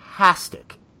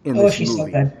fantastic in this movie. So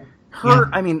good.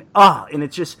 I mean, and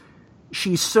it's just,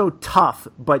 she's so tough,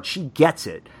 but she gets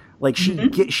it. Like,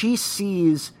 she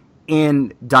sees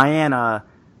in Diana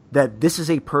that this is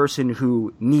a person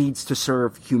who needs to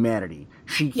serve humanity.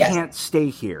 She can't stay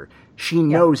here. She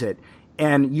knows it.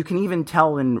 And you can even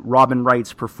tell in Robin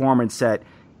Wright's performance that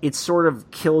it sort of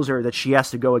kills her that she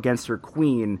has to go against her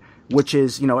queen, which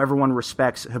is, you know, everyone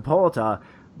respects Hippolyta,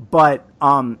 but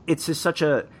it's just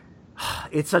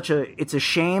it's a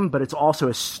shame, but it's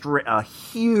also a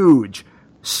huge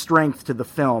strength to the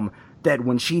film that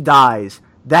when she dies,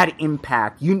 that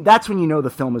impact, that's when you know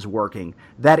the film is working.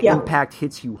 That impact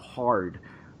hits you hard.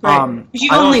 Right.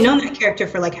 You've only known that character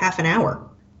for like half an hour.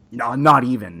 No, not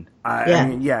even. I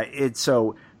mean, it's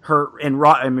so her and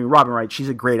Robin Wright. She's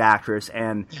a great actress,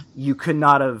 and you could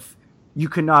not have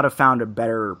found a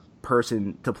better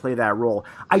person to play that role.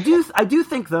 I do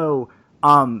think though,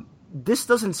 this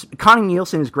doesn't. Connie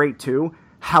Nielsen is great too.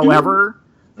 However,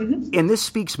 and this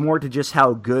speaks more to just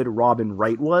how good Robin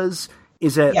Wright was.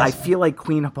 is that Yes. I feel like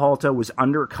Queen Hippolyta was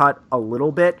undercut a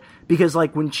little bit because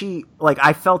like when she like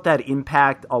I felt that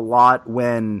impact a lot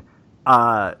when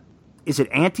is it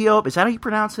Antiope? Is that how you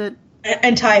pronounce it?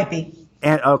 Antiope.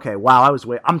 And okay, wow,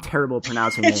 I'm terrible at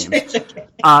pronouncing names. It's okay.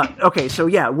 Okay, so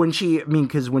yeah,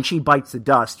 because when she bites the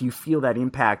dust, you feel that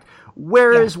impact.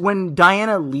 Whereas when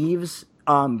Diana leaves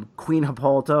Queen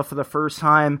Hippolyta for the first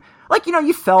time, like, you know,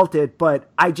 you felt it, but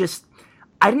I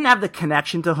didn't have the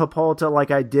connection to Hippolyta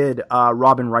like I did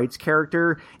Robin Wright's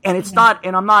character. And it's not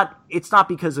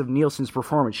because of Nielsen's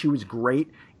performance. She was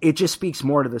great. It just speaks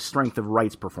more to the strength of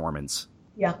Wright's performance.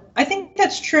 Yeah, I think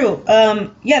that's true.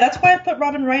 That's why I put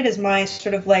Robin Wright as my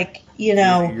sort of like, you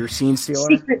know, your scene stealer,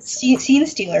 secret scene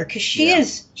stealer, because she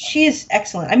is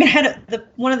excellent. I mean,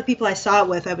 one of the people I saw it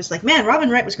with, I was like, man, Robin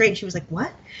Wright was great, and she was like, what?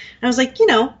 And I was like, you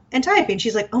know, Antiope, and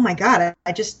she's like, oh my god,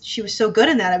 she was so good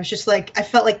in that. I was just like, I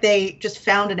felt like they just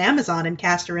found an Amazon and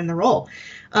cast her in the role.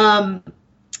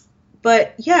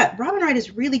 But yeah, Robin Wright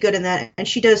is really good in that, and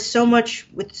she does so much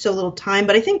with so little time.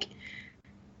 But I think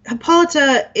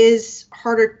Hippolyta is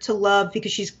harder to love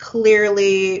because she's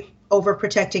clearly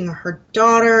overprotecting her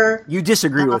daughter. You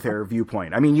disagree with her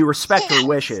viewpoint. I mean, you respect her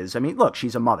wishes. I mean, look,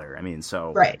 she's a mother. I mean,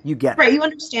 so you get it. Right. You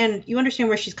understand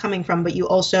where she's coming from, but you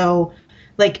also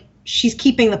like she's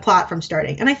keeping the plot from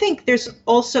starting. And I think there's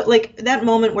also like that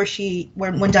moment where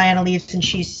when Diana leaves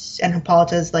and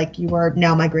Hippolyta's like, you are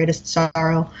now my greatest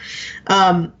sorrow,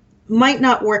 might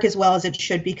not work as well as it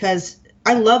should, because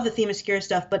I love the Themyscira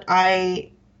stuff, but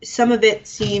some of it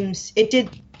did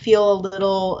feel a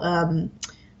little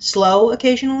slow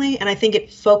occasionally, and I think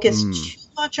it focused too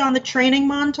much on the training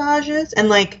montages, and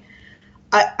like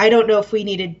I don't know if we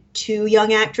needed two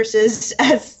young actresses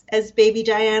as baby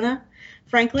Diana,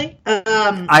 frankly.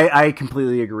 I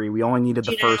completely agree. We only needed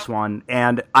the first one,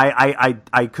 and I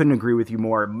couldn't agree with you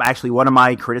more. Actually, one of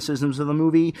my criticisms of the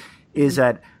movie is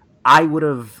that I would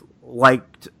have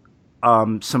liked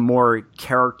some more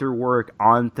character work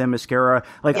on Themyscira.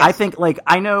 Like, yes. I think, like,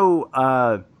 I know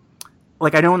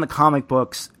in the comic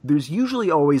books, there's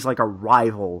usually always, like, a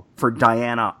rival for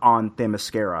Diana on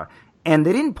Themyscira. And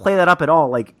they didn't play that up at all.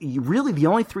 Like, really, the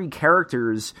only three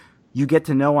characters you get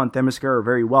to know on Themyscira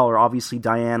very well are obviously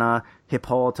Diana,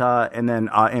 Hippolyta, and then,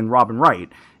 and Robin Wright.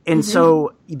 And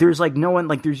so, there's, like, no one,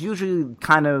 like, there's usually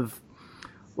kind of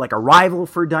like a rival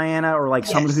for Diana, or like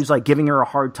someone who's like giving her a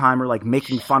hard time or like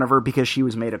making fun of her because she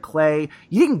was made of clay.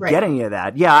 You didn't get any of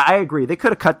that. Yeah, I agree. They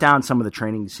could have cut down some of the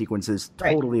training sequences.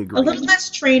 Totally agree. A little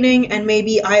less training, and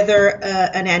maybe either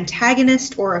an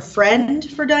antagonist or a friend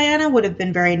for Diana would have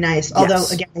been very nice. Although,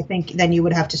 again, I think then you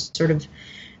would have to sort of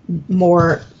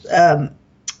more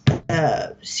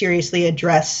seriously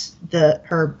address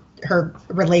her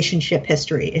relationship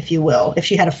history, if you will, if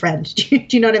she had a friend. Do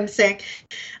you know what I'm saying?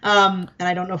 And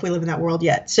I don't know if we live in that world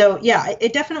yet. So yeah,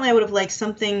 it definitely, I would have liked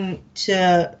something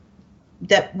that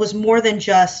was more than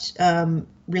just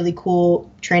really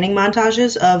cool training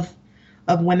montages of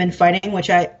women fighting, which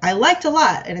I liked a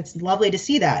lot, and it's lovely to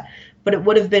see that. But it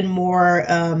would have been more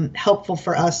helpful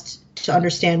for us to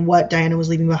understand what Diana was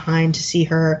leaving behind, to see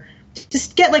her,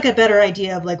 just get like a better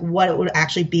idea of like what it would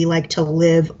actually be like to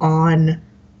live on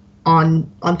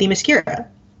Themyscira.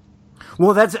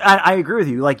 Well, I agree with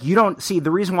you. Like, you don't see the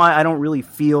reason why I don't really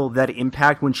feel that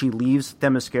impact when she leaves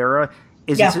Themyscira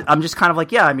is I'm just kind of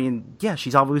like,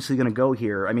 she's obviously going to go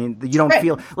here. I mean, you don't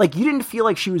feel like, you didn't feel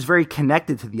like she was very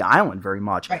connected to the island very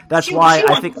much. Right. That's why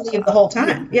I think the whole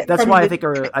time. Yeah, that's why I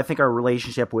think our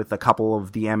relationship with a couple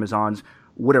of the Amazons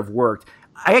would have worked.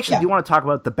 I actually do want to talk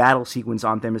about the battle sequence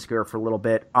on Themyscira for a little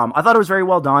bit. I thought it was very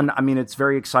well done. I mean, it's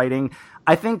very exciting.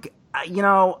 I think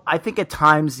at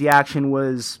times the action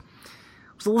was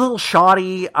a little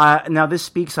shoddy. Now this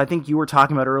speaks, I think you were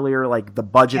talking about earlier, like the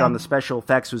budget on the special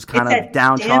effects was kind of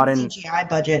downtrodden. Damn CGI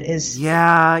budget is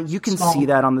you can see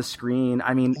that on the screen.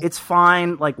 I mean, it's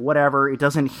fine, like whatever. It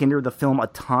doesn't hinder the film a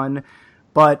ton,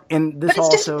 but it's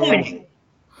also disappointing.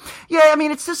 Yeah, I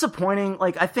mean, it's disappointing.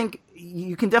 Like, I think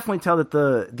you can definitely tell that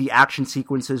the action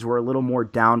sequences were a little more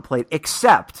downplayed,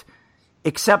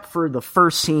 except for the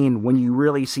first scene when you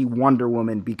really see Wonder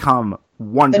Woman become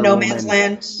Wonder Woman. The No Man's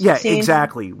Land scene?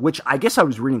 Exactly. Which I guess I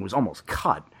was reading was almost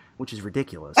cut, which is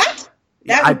ridiculous. What?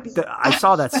 I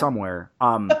saw that somewhere.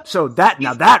 So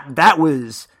that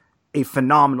was a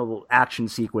phenomenal action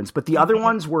sequence, but the other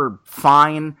ones were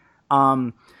fine.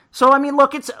 So I mean,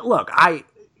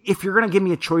 if you're going to give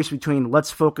me a choice between let's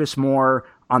focus more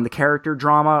on the character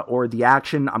drama or the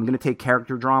action, I'm going to take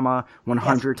character drama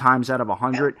 100 times out of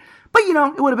 100. Yeah. But,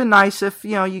 it would have been nice if,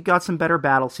 you got some better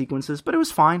battle sequences, but it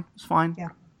was fine. It was fine. Yeah.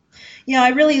 Yeah,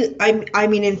 I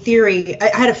mean, in theory,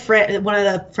 I had a friend, one of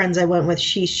the friends I went with,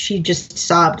 she just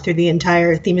sobbed through the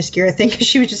entire Themyscira thing because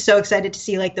she was just so excited to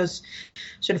see like those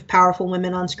sort of powerful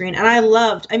women on screen. And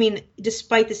I mean,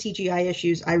 despite the CGI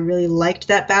issues, I really liked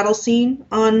that battle scene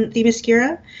on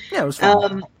Themyscira. Yeah, it was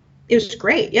fun. It was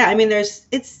great. Yeah, I mean,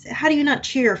 how do you not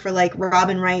cheer for like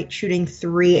Robin Wright shooting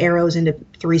 3 arrows into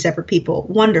 3 separate people?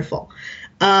 Wonderful.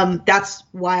 That's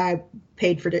why I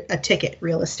paid for a ticket,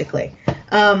 realistically.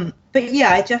 But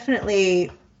yeah,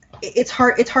 it's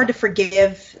hard to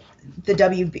forgive the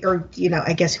WB, or,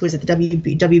 I guess who is it, the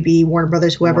WB, Warner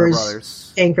Brothers,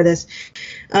 whoever's paying for this,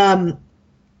 that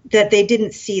they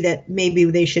didn't see that maybe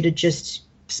they should have just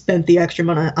spent the extra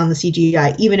money on the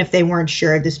CGI, even if they weren't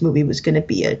sure this movie was going to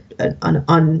be an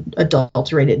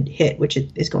unadulterated hit, which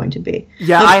it is going to be.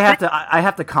 Yeah, I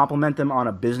have to compliment them on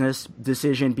a business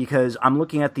decision, because I'm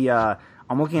looking at the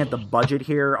budget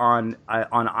here on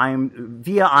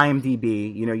via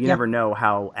IMDb. You never know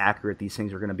how accurate these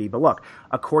things are going to be. But look,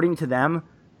 according to them,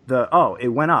 it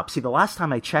went up. See, the last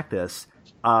time I checked this,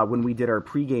 when we did our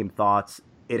pregame thoughts,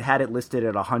 it had it listed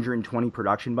at 120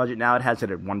 production budget. Now it has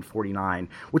it at 149,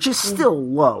 which is still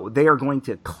low. They are going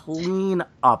to clean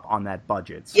up on that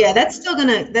budget. So. Yeah,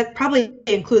 that probably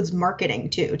includes marketing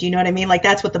too. Do you know what I mean? Like,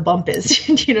 that's what the bump is.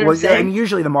 Do you know what I'm saying? And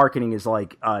usually the marketing is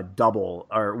like double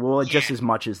just as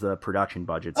much as the production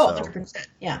budget. Oh, 100%.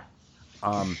 Yeah.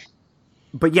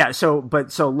 But yeah, so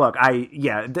look,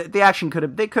 the action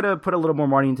they could have put a little more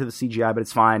money into the CGI, but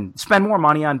it's fine. Spend more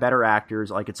money on better actors,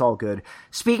 like, it's all good.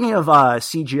 Speaking of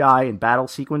CGI and battle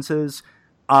sequences,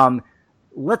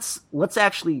 let's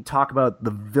actually talk about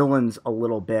the villains a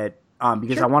little bit,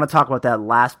 because I want to talk about that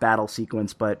last battle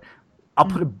sequence, but I'll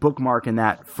put a bookmark in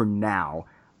that for now.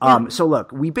 So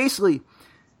look,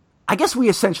 I guess we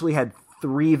essentially had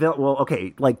 3 villains. Well,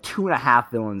 okay, like 2.5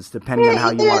 villains, depending on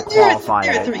how you want to qualify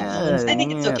it. 3 villains. I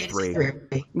think it's okay to say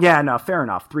 3. Yeah, no, fair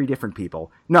enough. 3 different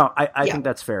people. No, I think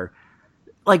that's fair.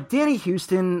 Like Danny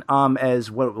Houston, as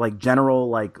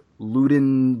General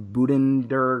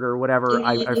Ludenberg or whatever.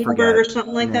 I forget. Or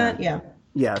something like that. Yeah.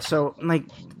 Yeah. So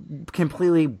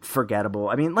completely forgettable.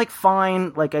 I mean,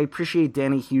 fine. I appreciate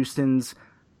Danny Houston's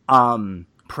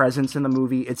presence in the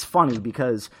movie. It's funny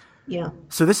because. Yeah.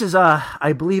 So this is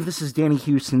I believe this is Danny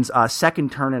Houston's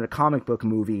second turn in a comic book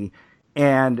movie,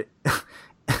 and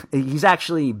he's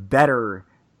actually better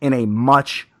in a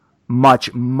much,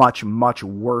 much, much, much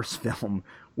worse film,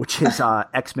 which is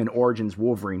X-Men Origins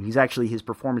Wolverine. His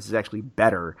performance is actually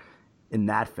better in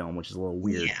that film, which is a little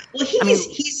weird. Yeah. Well,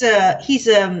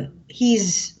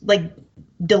 he's like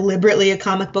deliberately a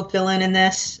comic book villain in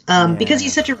this, because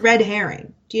he's such a red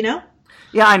herring. Do you know?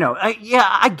 Yeah, I know.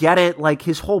 I get it.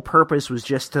 His whole purpose was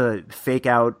just to fake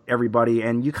out everybody,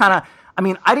 and you kind of. I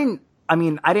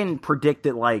didn't predict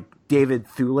that David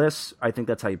Thewlis, I think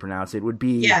that's how you pronounce it, would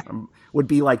be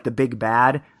the big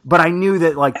bad. But I knew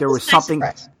that there was something.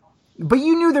 Surprise. But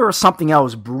you knew there was something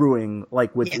else brewing,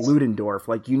 with Ludendorff.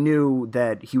 You knew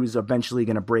that he was eventually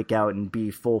going to break out and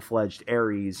be full-fledged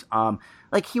Ares.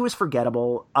 He was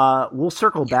forgettable. We'll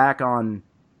circle back on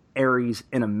Ares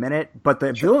in a minute, but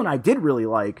the villain I did really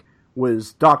like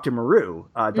was Dr. Maru,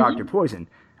 Dr. Poison.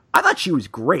 I thought she was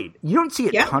great. You don't see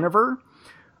a ton of her,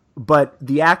 but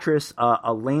the actress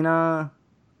Elena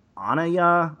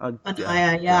Anaya.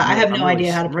 I have no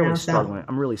idea how to pronounce that.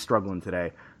 I'm really struggling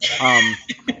today,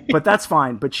 but that's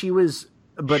fine. But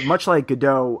but much like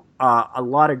Godot, a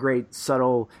lot of great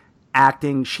subtle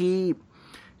acting. She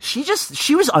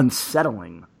was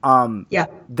unsettling.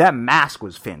 That mask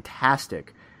was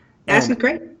fantastic. That's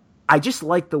great. I just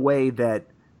like the way that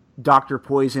Dr.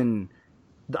 Poison.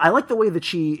 I like the way that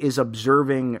she is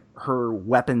observing her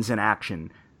weapons in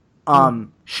action.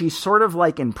 She's sort of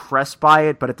impressed by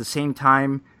it, but at the same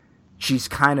time, she's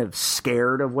kind of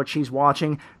scared of what she's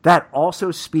watching. That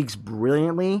also speaks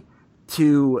brilliantly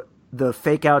to the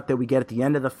fake out that we get at the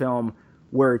end of the film,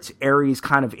 where it's Ares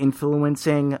kind of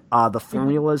influencing the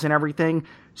formulas and everything.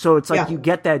 So it's you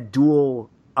get that dualness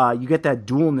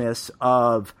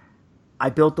of, I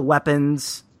built the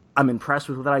weapons, I'm impressed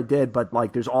with what I did, but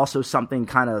there's also something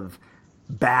kind of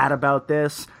bad about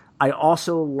this. I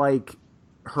also like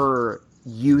her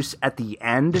use at the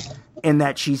end, in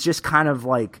that she's just kind of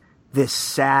this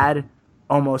sad,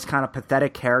 almost kind of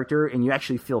pathetic character, and you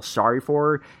actually feel sorry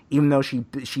for her, even though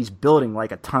she's building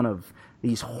a ton of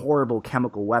these horrible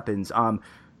chemical weapons.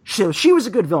 She was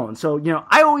a good villain. So,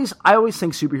 I always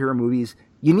think superhero movies,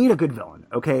 you need a good villain,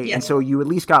 okay? Yeah. And so you at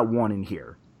least got one in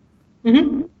here.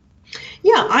 Mm-hmm.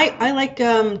 Yeah, I like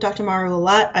Dr. Maru a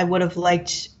lot. I would have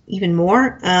liked even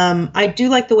more. I do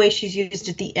like the way she's used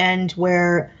at the end,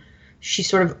 where she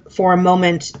sort of, for a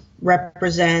moment,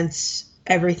 represents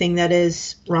everything that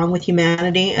is wrong with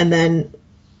humanity, and then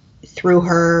through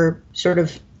her sort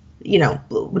of,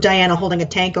 Diana holding a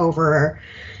tank over her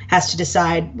has to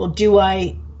decide, well, do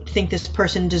I think this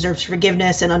person deserves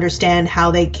forgiveness and understand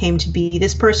how they came to be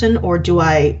this person, or do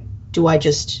I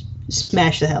just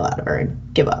smash the hell out of her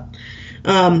and give up?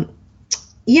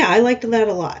 I liked that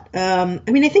a lot.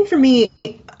 I think for me,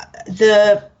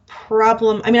 the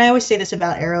problem, I always say this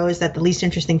about Arrow, is that the least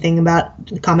interesting thing about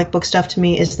the comic book stuff to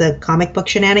me is the comic book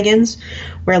shenanigans,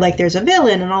 where like there's a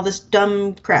villain and all this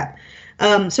dumb crap.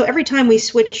 So every time we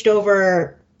switched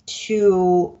over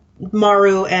to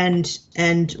Maru and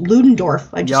Ludendorff,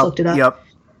 I just looked it up. Yep.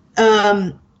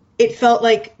 It felt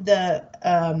like the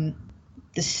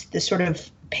sort of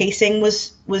pacing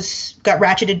got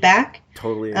ratcheted back.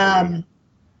 Totally agree.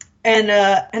 And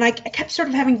I kept sort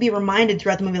of having to be reminded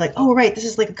throughout the movie, like, oh, right, this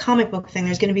is like a comic book thing.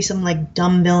 There's going to be some like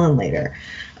dumb villain later.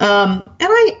 And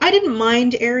I didn't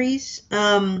mind Ares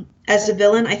as a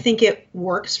villain. I think it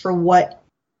works for what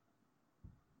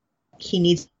he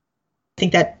needs. I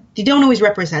think that you don't always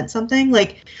represent something.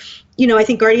 Like, I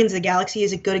think Guardians of the Galaxy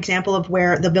is a good example of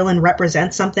where the villain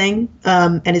represents something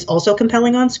and is also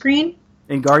compelling on screen.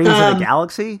 In Guardians of the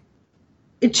Galaxy?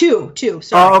 Two.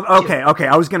 Sorry. Oh, okay.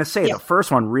 I was going to say the first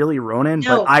one really Ronan,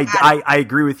 but I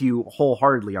agree with you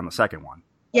wholeheartedly on the second one.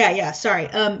 Yeah. Sorry.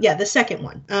 The second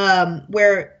one,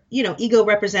 where ego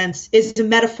is a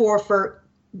metaphor for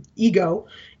ego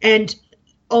and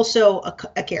also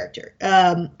a character.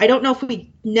 I don't know if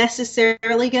we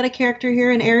necessarily get a character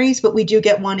here in Ares, but we do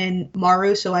get one in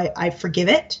Maru, so I forgive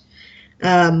it.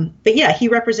 But yeah, he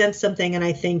represents something, and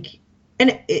I think.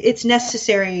 And it's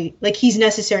necessary, like he's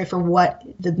necessary for what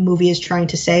the movie is trying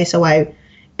to say. So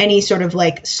any sort of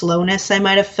like slowness I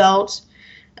might have felt,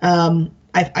 I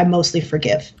mostly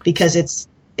forgive, because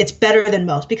it's better than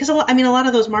most. Because a lot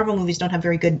of those Marvel movies don't have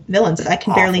very good villains. I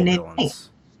can barely name any.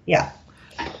 Yeah.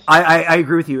 I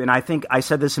agree with you, and I think I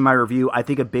said this in my review. I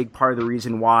think a big part of the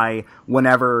reason why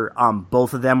whenever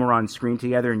both of them were on screen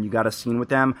together and you got a scene with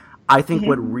them, I think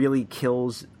what really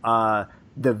kills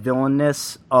the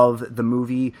villainous of the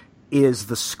movie is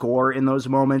the score in those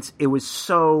moments. It was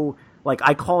so, like,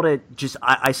 I called it just,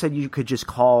 I said you could just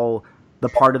call the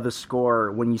part of the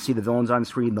score when you see the villains on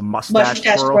screen the mustache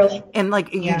twirl. And,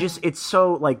 like, you just, it's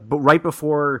so, like, but right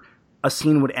before a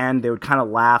scene would end, they would kind of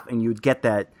laugh, and you would get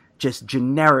that just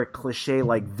generic cliche,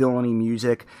 like, villainy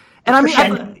music. And and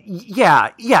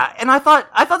I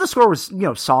thought the score was,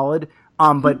 solid,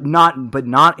 but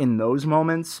not in those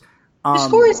moments. The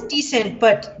score is decent,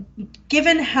 but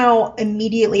given how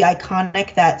immediately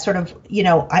iconic that sort of,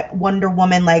 Wonder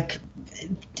Woman, like,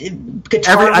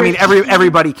 guitar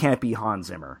everybody can't be Hans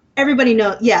Zimmer. Everybody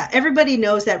knows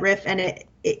that riff, and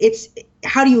it's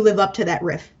how do you live up to that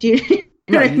riff? Do you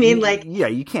know what I mean? Like,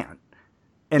 you can't.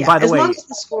 And by the way, as long as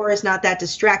the score is not that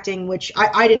distracting, which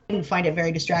I didn't find it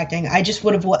very distracting. I just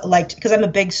would have liked, because I'm a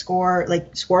big score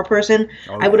person.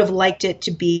 I would have liked it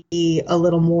to be a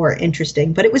little more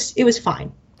interesting, but it was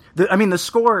fine. The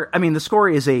score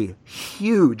is a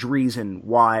huge reason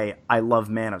why I love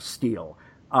Man of Steel.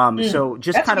 So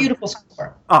just that's kind a beautiful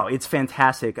score. Oh, it's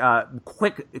fantastic.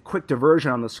 Quick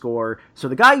diversion on the score. So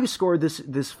the guy who scored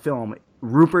this film,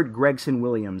 Rupert Gregson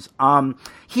Williams,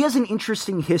 he has an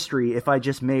interesting history, if I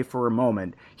just may for a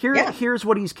moment. Here's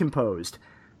what he's composed.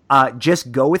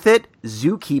 Just Go With It,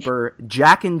 Zookeeper,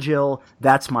 Jack and Jill,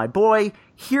 That's My Boy,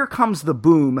 Here Comes the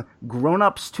Boom, Grown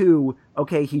Ups 2,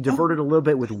 okay, he diverted a little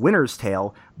bit with Winter's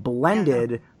Tale,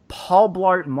 Blended, Paul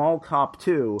Blart Mall Cop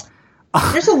 2.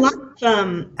 There's a lot of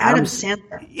Adam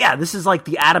Sandler. Yeah, this is like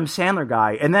the Adam Sandler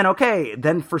guy. And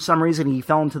then for some reason he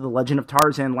fell into The Legend of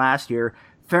Tarzan last year.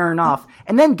 Fair enough.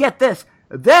 And then get this.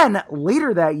 Then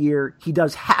later that year, he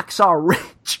does Hacksaw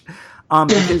Ridge.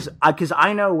 Because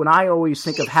I know when I always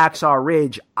think of Hacksaw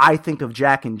Ridge, I think of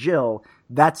Jack and Jill.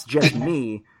 That's just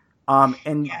me. Wow.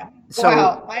 I don't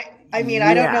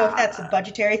know if that's a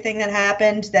budgetary thing that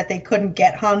happened, that they couldn't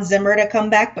get Hans Zimmer to come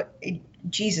back, but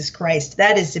Jesus Christ,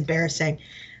 that is embarrassing.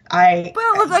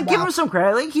 Give him some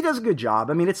credit. Like, he does a good job.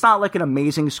 I mean, it's not like an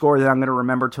amazing score that I'm going to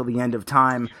remember till the end of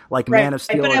time, like Man of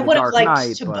Steel or The Dark Knight. But I would have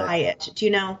liked to buy it. Do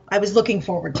you know? I was looking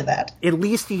forward to that. At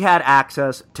least he had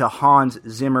access to Hans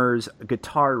Zimmer's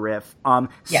guitar riff.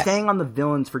 Yes. Staying on the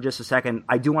villains for just a second,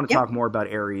 I do want to talk more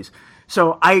about Ares.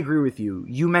 So I agree with you.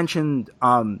 You mentioned,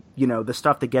 the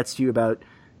stuff that gets to you about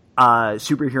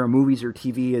superhero movies or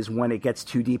TV is when it gets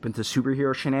too deep into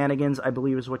superhero shenanigans, I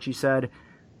believe is what you said.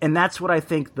 And that's what I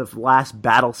think the last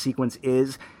battle sequence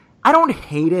is. I don't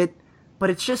hate it,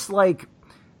 but it's just like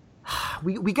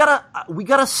we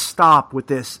gotta stop with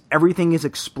this. Everything is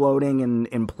exploding and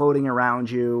imploding around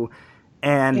you.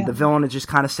 and the villain is just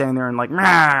kind of standing there and like, "Nah,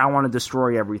 I want to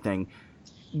destroy everything."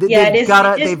 They've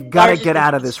got to get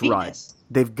out of this rut.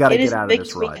 They've got to get out of this rut. It is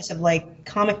the biggest weakness of like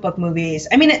comic book movies.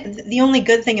 I mean, the only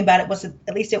good thing about it was that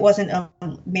at least it wasn't a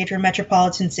major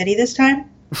metropolitan city this time.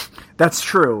 That's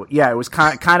true. Yeah, it was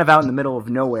kind of out in the middle of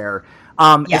nowhere.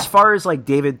 As far as like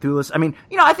David Thewlis, I mean,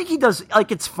 I think he does,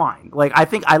 like, it's fine. Like, I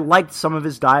think I liked some of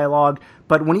his dialogue,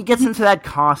 but when he gets into that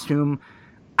costume,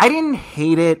 I didn't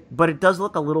hate it, but it does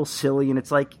look a little silly, and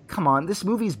it's like, come on, this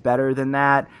movie's better than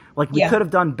that. Like, we could have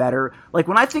done better. Like,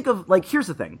 when I think of, like, here's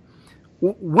the thing.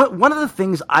 One of the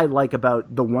things I like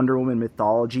about the Wonder Woman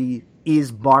mythology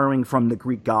is borrowing from the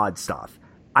Greek god stuff.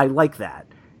 I like that.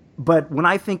 But when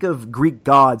I think of Greek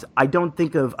gods, I don't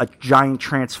think of a giant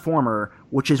transformer,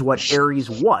 which is what Ares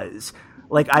was.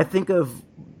 Like, I think of,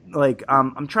 like,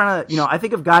 I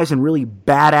think of guys in really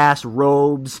badass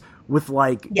robes with,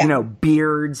 like,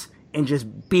 beards and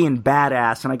just being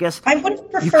badass. And I guess I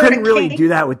would prefer you couldn't really do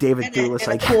that with David Thewlis.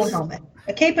 A cool helmet.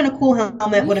 A cape and a cool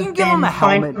helmet would have been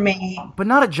fine for me. But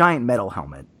not a giant metal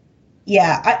helmet.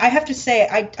 Yeah, I have to say,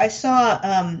 I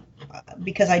saw,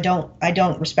 because I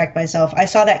don't respect myself, I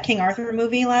saw that King Arthur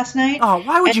movie last night. Oh,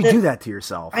 why would you do that to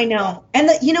yourself? I know. And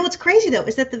what's crazy, though,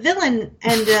 is that the villain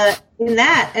in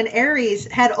that and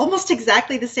Ares had almost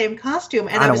exactly the same costume.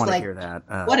 And I was like, hear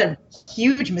that. What a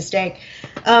huge mistake.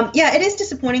 It is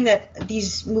disappointing that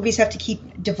these movies have to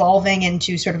keep devolving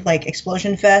into sort of like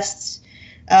explosion fests.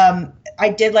 I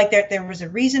did like that there was a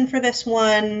reason for this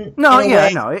one. No,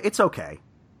 it's okay.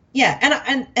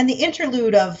 Yeah, and the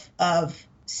interlude of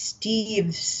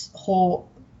Steve's whole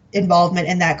involvement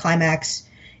in that climax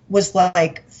was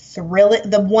like thrilling.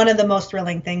 One of the most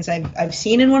thrilling things I've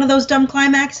seen in one of those dumb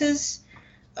climaxes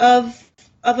of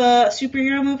a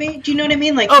superhero movie. Do you know what I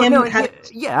mean? Like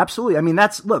absolutely. I mean,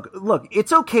 look.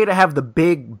 It's okay to have the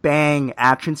big bang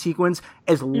action sequence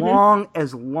as long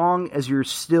as you're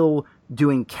still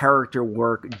doing character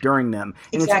work during them.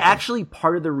 And It's actually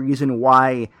part of the reason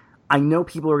why. I know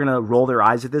people are going to roll their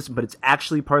eyes at this, but it's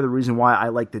actually part of the reason why I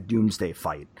like the Doomsday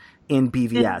fight in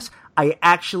BVS. I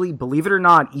actually, believe it or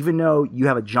not, even though you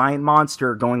have a giant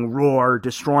monster going roar,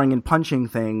 destroying and punching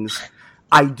things,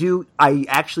 I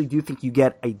actually do think you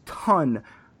get a ton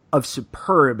of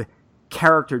superb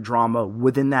character drama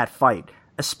within that fight,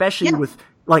 especially with,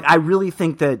 like, I really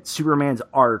think that Superman's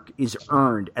arc is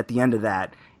earned at the end of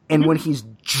that. And when he's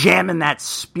jamming that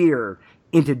spear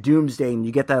into Doomsday and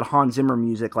you get that Hans Zimmer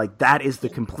music, like, that is the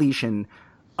completion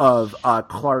of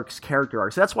Clark's character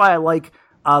arc. So that's why I like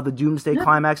the Doomsday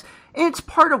climax. And it's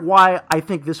part of why I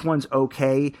think this one's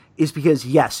okay, is because,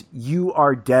 yes, you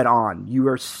are dead on. You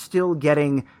are still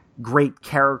getting great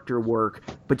character work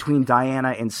between Diana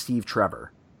and Steve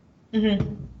Trevor.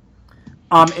 Mm-hmm.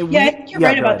 I think you're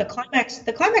right about the climax.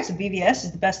 The climax of BVS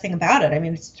is the best thing about it. I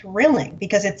mean, it's thrilling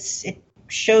because it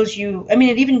shows you. I mean,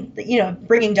 it even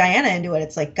bringing Diana into it.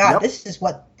 It's like, God, this is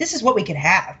what we could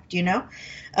have. Do you know?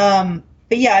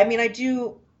 But yeah, I mean, I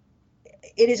do.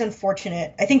 It is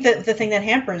unfortunate. I think that the thing that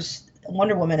hampers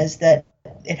Wonder Woman is that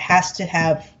it has to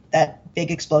have that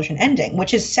big explosion ending,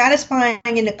 which is satisfying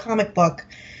in a comic book,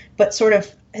 but sort of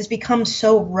has become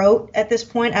so rote at this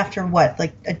point after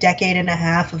like a decade and a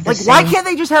half of this. Like, why can't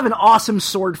they just have an awesome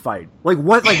sword fight? Like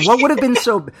what would have been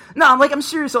so? No, I'm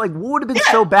serious. Like, what would have been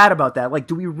so bad about that? Like,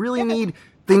 do we really need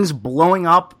things blowing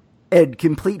up and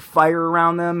complete fire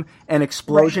around them and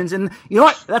explosions? Right. And you know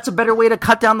what? That's a better way to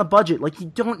cut down the budget. Like, you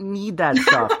don't need that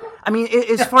stuff. I mean,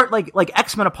 as far like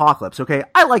X-Men Apocalypse, okay?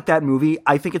 I like that movie.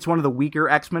 I think it's one of the weaker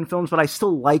X-Men films, but I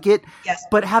still like it. Yes.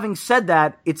 But having said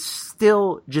that, it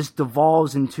still just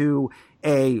devolves into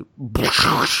a,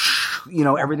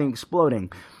 everything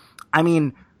exploding. I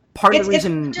mean, part of the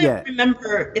reason,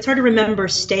 it's hard to remember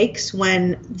stakes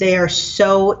when they are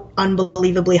so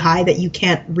unbelievably high that you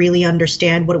can't really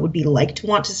understand what it would be like to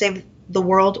want to save the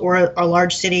world or a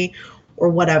large city or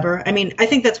whatever. I mean, I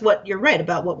think that's what you're right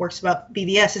about. What works about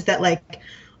BVS is that, like,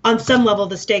 on some level,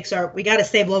 the stakes are, we got to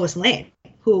save Lois Lane.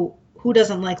 Who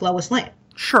doesn't like Lois Lane?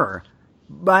 Sure.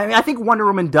 But I mean, I think Wonder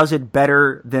Woman does it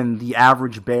better than the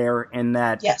average bear in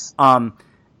that. Yes.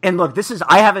 And look,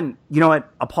 I haven't, you know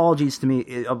what, apologies to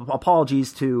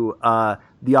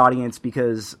the audience,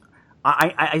 because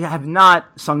I have not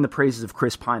sung the praises of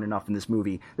Chris Pine enough in this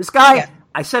movie. This guy,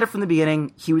 I said it from the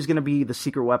beginning, he was going to be the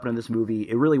secret weapon of this movie.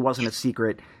 It really wasn't a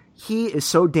secret. He is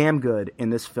so damn good in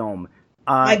this film.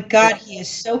 My God, he is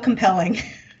so compelling.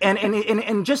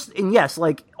 And yes,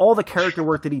 like, all the character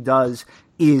work that he does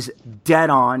is dead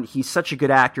on. He's such a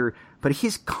good actor, but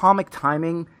his comic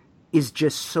timing is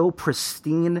just so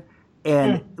pristine.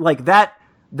 And like that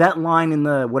line in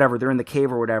the, whatever, they're in the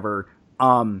cave or whatever,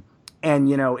 And,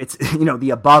 it's, the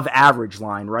above average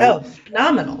line, right? Oh,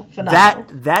 phenomenal.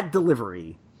 That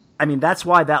delivery, I mean, that's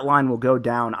why that line will go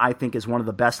down, I think, as one of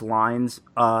the best lines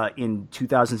in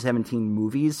 2017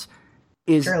 movies.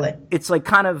 Surely. It's like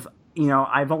kind of,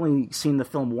 I've only seen the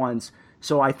film once,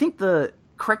 so I think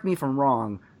correct me if I'm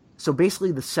wrong, so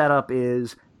basically the setup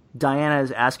is Diana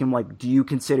is asking him, like, do you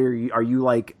consider, are you,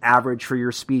 like, average for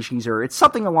your species, or it's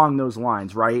something along those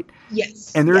lines, right?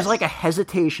 Yes. And there's, like, a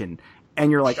hesitation,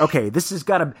 and you're like, okay, this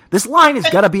line has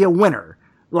got to be a winner.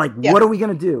 Like, what are we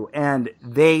going to do? And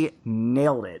they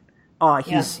nailed it.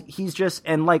 He's just,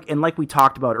 and like we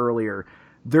talked about earlier,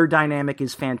 their dynamic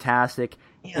is fantastic.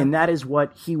 Yeah. And that is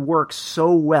what he works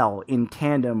so well in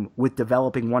tandem with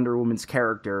developing Wonder Woman's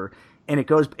character. And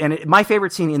my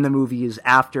favorite scene in the movie is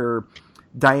after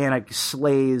Diana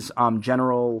slays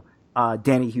General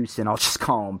Danny Houston, I'll just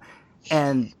call him.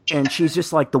 And she's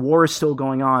just like, the war is still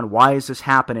going on. Why is this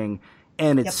happening?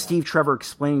 And it's Steve Trevor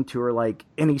explaining to her, like,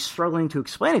 and he's struggling to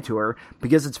explain it to her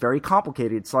because it's very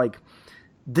complicated. It's like,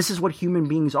 this is what human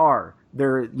beings are.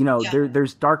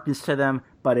 There's darkness to them,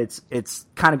 but it's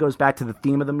kind of goes back to the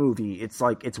theme of the movie. It's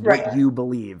like, it's what you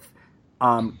believe.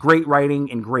 Great writing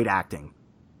and great acting.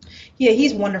 Yeah,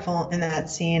 he's wonderful in that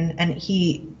scene. And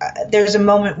there's a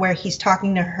moment where he's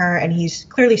talking to her and he's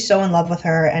clearly so in love with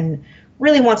her and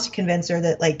really wants to convince her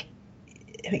that, like,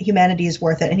 humanity is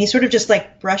worth it. And he sort of just,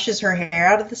 like, brushes her hair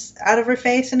out of her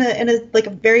face in a like a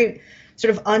very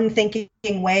sort of unthinking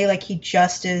way. Like, he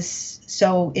just is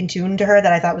so in tune to her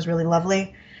that I thought was really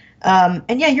lovely.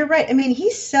 And yeah, you're right. I mean,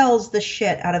 he sells the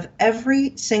shit out of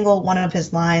every single one of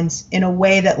his lines in a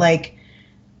way that, like,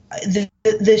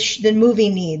 the movie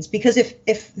needs. Because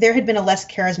if there had been a less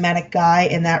charismatic guy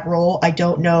in that role, I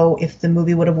don't know if the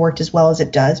movie would have worked as well as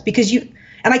it does. Because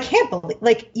and I can't believe,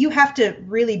 like, you have to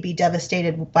really be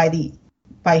devastated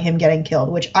by him getting killed,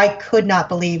 which I could not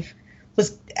believe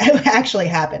was actually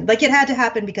happened. Like, it had to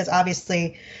happen because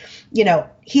obviously,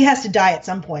 he has to die at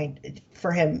some point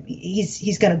for him.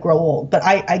 He's going to grow old. But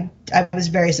I was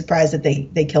very surprised that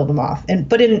they killed him off,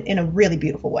 but in a really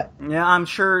beautiful way. Yeah, I'm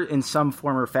sure in some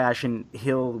form or fashion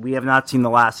we have not seen the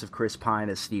last of Chris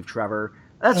Pine as Steve Trevor.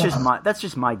 That's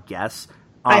just my guess.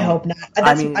 I hope not.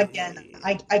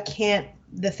 I can't.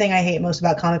 The thing I hate most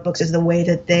about comic books is the way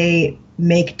that they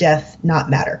make death not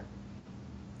matter.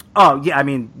 Oh, yeah, I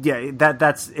mean, yeah,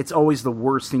 it's always the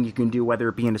worst thing you can do, whether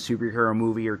it be in a superhero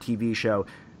movie or TV show.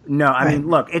 No, I mean,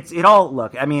 look,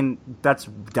 I mean, that's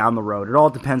down the road. It all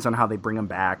depends on how they bring them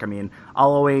back. I mean,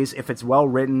 I'll always, if it's well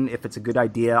written, if it's a good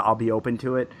idea, I'll be open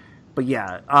to it. But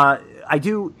yeah, I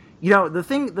do, the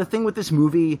thing with this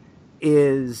movie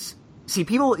is,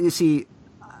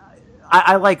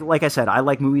 I like I said, I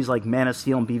like movies like Man of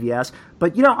Steel and BVS,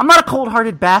 but I'm not a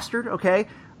cold-hearted bastard, okay?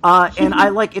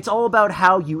 And it's all about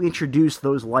how you introduce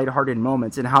those lighthearted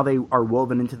moments and how they are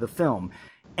woven into the film.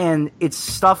 And it's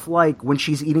stuff like when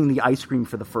she's eating the ice cream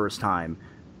for the first time,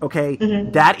 okay?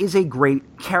 Mm-hmm. That is a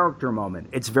great character moment.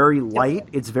 It's very light,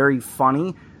 it's very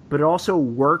funny, but it also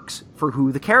works for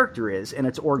who the character is, and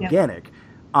it's organic.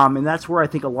 And that's where I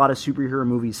think a lot of superhero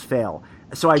movies fail.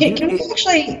 So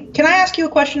can I ask you a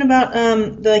question about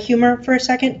the humor for a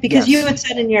second? Because you had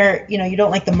said in your, you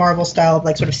don't like the Marvel style of,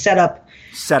 like, sort of setup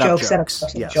jokes.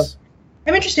 Yes.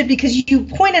 I'm interested because you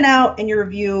pointed out in your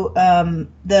review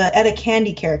the Etta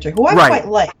Candy character, who I quite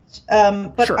liked.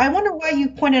 But I wonder why you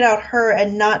pointed out her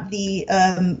and not the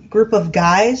group of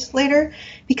guys later,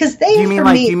 because they. Do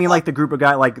you mean like the group of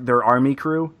guys, like their army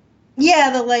crew?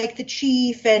 Yeah, the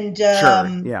chief and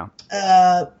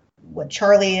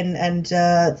Charlie and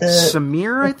the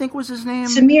Samir, I think was his name.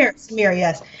 Samir,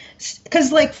 yes.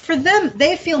 Because, like, for them,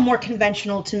 they feel more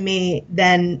conventional to me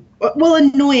than, well,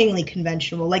 annoyingly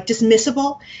conventional, like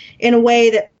dismissible in a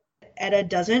way that Etta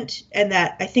doesn't. And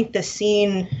that I think the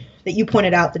scene that you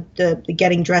pointed out, the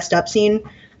getting dressed up scene,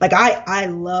 like, I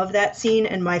love that scene.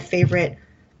 And my favorite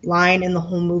line in the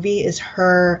whole movie is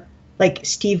her, like,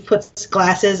 Steve puts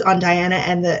glasses on Diana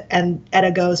and Etta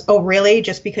goes, "Oh, really?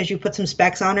 Just because you put some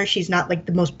specs on her, she's not, like,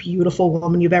 the most beautiful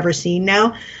woman you've ever seen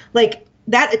now?" Like,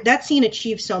 that scene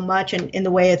achieves so much, and in the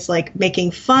way it's, like,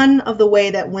 making fun of the way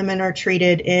that women are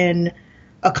treated in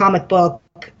a comic book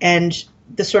and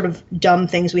the sort of dumb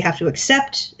things we have to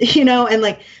accept,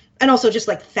 and also just,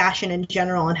 like, fashion in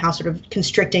general and how sort of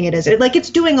constricting it is.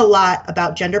 It's doing a lot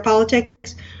about gender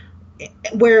politics,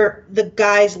 where the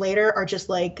guys later are just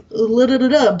like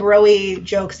broy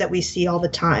jokes that we see all the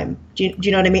time. Do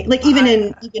you know what I mean? Like, even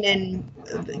in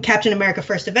Captain America: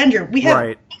 First Avenger, we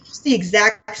have the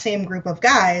exact same group of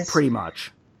guys, pretty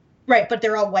much, right? But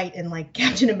they're all white in, like,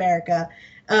 Captain America,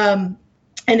 and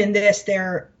in this,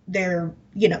 they're they're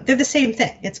the same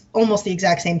thing. It's almost the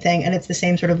exact same thing, and it's the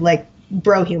same sort of like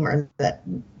bro humor that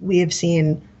we have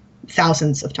seen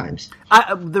thousands of times.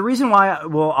 The reason why,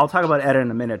 I'll talk about Edda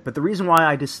in a minute, but the reason why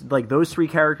I just like those three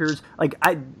characters, like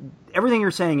everything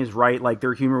you're saying is right. Like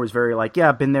their humor was very like,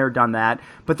 yeah, been there, done that.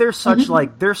 But they're such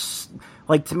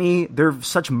to me, they're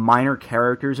such minor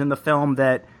characters in the film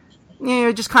that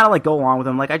just kind of like go along with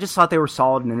them. Like I just thought they were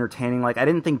solid and entertaining. Like I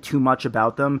didn't think too much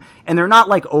about them, and they're not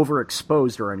like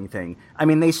overexposed or anything. I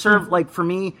mean, they serve like for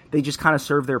me, they just kind of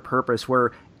serve their purpose.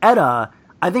 Where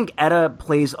I think Edda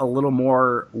plays a little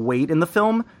more weight in the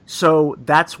film, so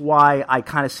that's why I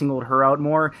kind of singled her out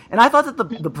more. And I thought that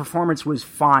the performance was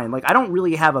fine. Like, I don't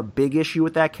really have a big issue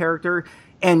with that character.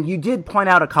 And you did point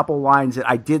out a couple lines that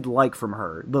I did like from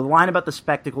her. The line about the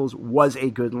spectacles was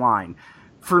a good line.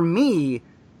 For me,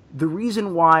 the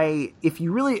reason why,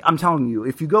 I'm telling you,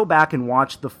 if you go back and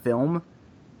watch the film,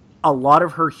 a lot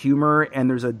of her humor and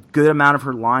there's a good amount of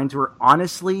her lines where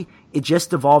honestly it just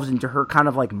devolves into her kind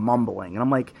of like mumbling, and I'm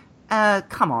like,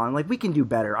 come on, like we can do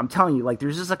better. I'm telling you, like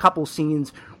there's just a couple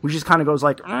scenes where she just kind of goes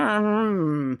like,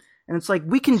 and it's like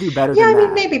we can do better. Yeah, I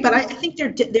mean maybe, but I think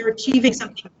they're achieving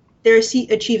something. They're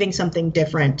achieving something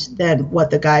different than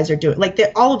what the guys are doing. Like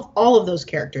all of those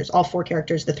characters, all four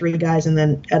characters, the three guys and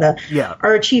then Edda,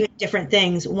 are achieving different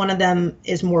things. One of them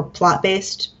is more plot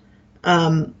based.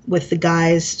 With the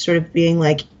guys sort of being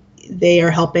like they are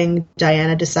helping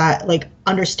Diana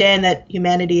understand that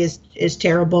humanity is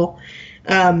terrible,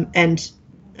 and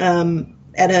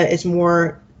Edda is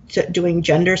more doing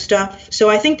gender stuff. So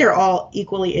I think they're all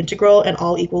equally integral and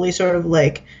all equally sort of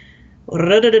like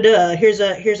here's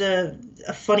a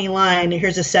funny line,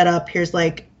 here's a setup, here's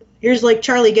like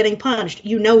Charlie getting punched.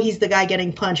 He's the guy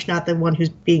getting punched, not the one who's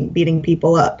beating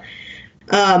people up.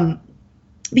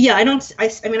 But yeah,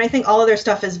 I think all of their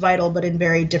stuff is vital, but in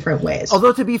very different ways.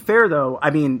 Although, to be fair, though, I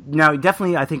mean, now,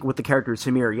 definitely, I think with the character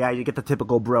Samir, you get the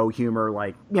typical bro humor,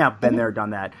 like, been there,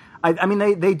 done that. I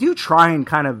mean, they do try and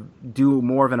kind of do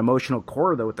more of an emotional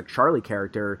core, though, with the Charlie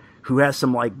character, who has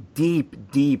some, like, deep,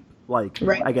 like,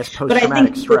 right. I guess,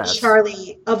 post-traumatic stress. But I think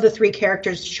Charlie, of the three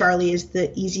characters, Charlie is the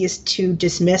easiest to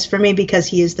dismiss for me because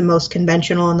he is the most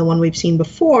conventional and the one we've seen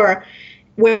before,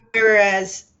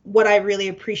 whereas what I really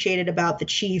appreciated about the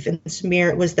Chief and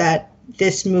Samir was that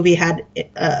this movie had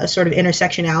a sort of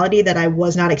intersectionality that I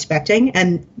was not expecting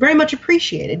and very much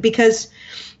appreciated, because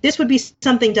this would be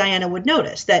something Diana would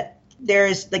notice, that there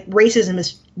is like racism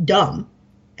is dumb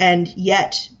and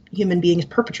yet human beings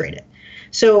perpetrate it.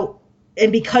 So,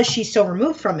 and because she's so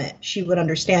removed from it, she would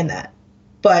understand that.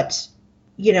 But,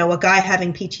 a guy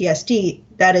having PTSD,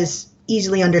 that is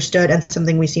easily understood and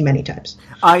something we see many times.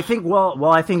 I think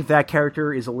I think that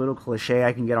character is a little cliche.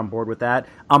 I can get on board with that.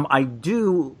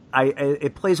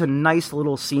 It plays a nice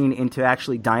little scene into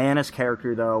actually Diana's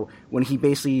character, though, when he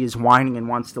basically is whining and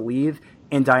wants to leave,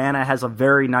 and Diana has a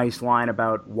very nice line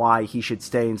about why he should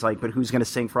stay, and it's like, but who's going to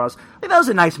sing for us? Like, that was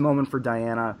a nice moment for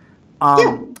Diana.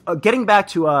 Getting back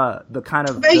to the kind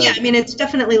of... I mean, it's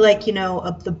definitely like,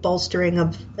 of the bolstering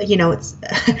of, it's,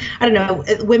 I don't know,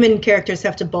 women characters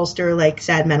have to bolster, like,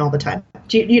 sad men all the time.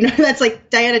 That's like,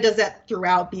 Diana does that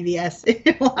throughout BVS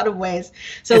in a lot of ways.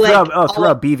 So,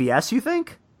 throughout BVS, you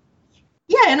think?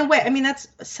 Yeah, in a way. I mean, that's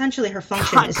essentially her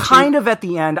function. Kind of at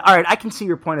the end. All right, I can see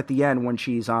your point at the end when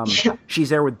she's she's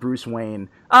there with Bruce Wayne.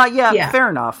 Fair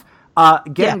enough.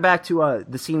 Getting back to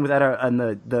the scene with Edda and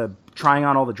the trying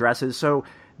on all the dresses. So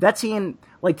that scene,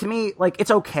 like, to me, like, it's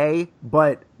okay,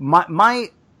 but my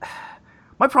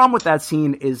problem with that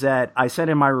scene is that I said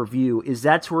in my review is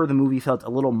that's where the movie felt a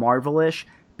little Marvel-ish,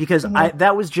 because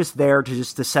that was just there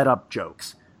to set up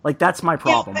jokes. Like, that's my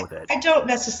problem with it. I don't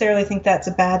necessarily think that's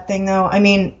a bad thing, though. I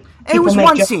mean, it was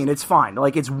one scene. It's fine.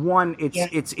 Like, it's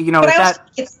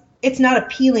it's not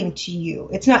appealing to you.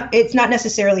 It's not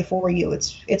necessarily for you.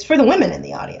 It's for the women in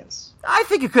the audience. I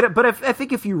think it could, but I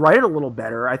think if you write it a little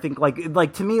better, I think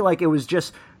like to me, like, it was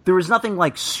just, there was nothing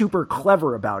like super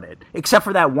clever about it, except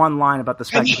for that one line about the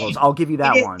spectacles. I'll give you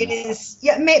that one. It is,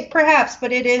 perhaps, but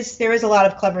there is a lot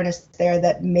of cleverness there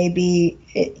that maybe,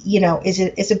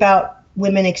 it's about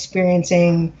women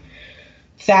experiencing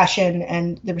fashion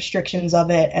and the restrictions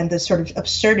of it and the sort of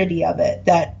absurdity of it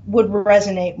that would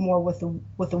resonate more with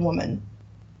a woman.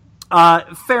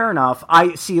 Fair enough.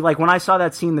 I see, like, when I saw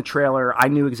that scene in the trailer, I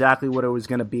knew exactly what it was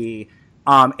going to be.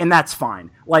 And that's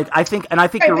fine. Like, I think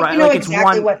you're right. You know, like,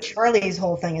 exactly what Charlie's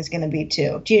whole thing is going to be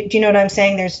too. Do you know what I'm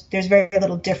saying? There's very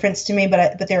little difference to me,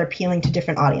 but they're appealing to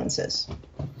different audiences.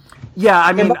 Yeah,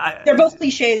 I mean, they're both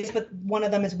cliches, but one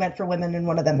of them is meant for women and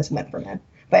one of them is meant for men.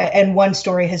 And one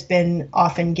story has been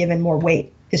often given more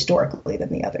weight historically than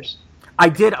the others. I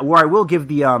did. Where I will give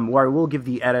the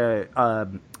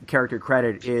Etta character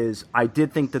credit is I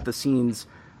did think that the scenes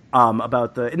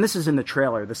about and this is in the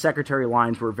trailer, the secretary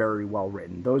lines were very well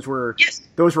written. Those were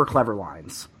clever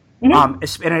lines.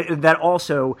 Mm-hmm. And that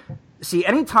also, see,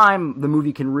 anytime the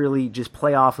movie can really just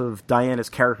play off of Diana's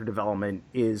character development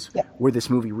is where this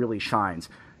movie really shines.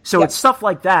 So it's stuff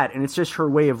like that, and it's just her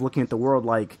way of looking at the world.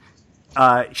 Like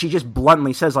she just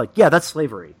bluntly says, like, "Yeah, that's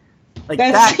slavery." Like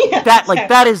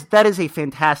that is a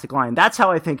fantastic line. That's how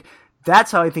I think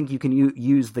you can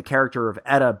use the character of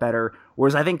Etta better.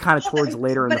 Whereas I think kind of towards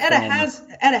later in the film,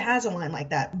 Etta has a line like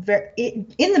that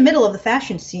in the middle of the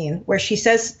fashion scene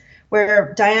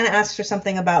where Diana asks her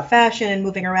something about fashion and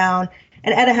moving around,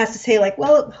 and Etta has to say, like,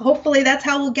 well, hopefully that's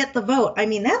how we'll get the vote. I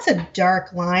mean, that's a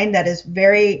dark line that is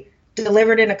very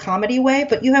delivered in a comedy way,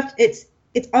 but it's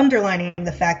underlining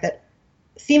the fact that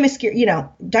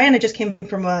Diana just came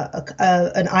from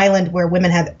an island where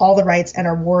women have all the rights and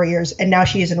are warriors, and now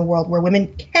she is in a world where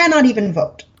women cannot even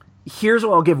vote. Here's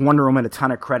what I'll give Wonder Woman a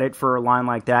ton of credit for a line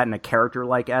like that and a character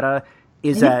like Etta,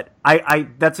 is that I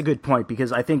that's a good point,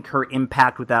 because I think her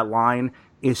impact with that line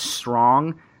is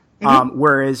strong.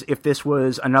 Whereas if this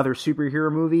was another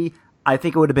superhero movie, I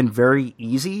think it would have been very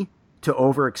easy to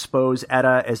overexpose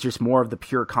Etta as just more of the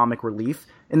pure comic relief,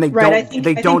 and they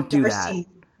don't do that.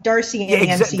 Darcy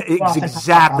and it's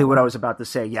exactly what I was about to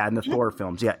say. Yeah, in the Thor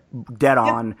films, dead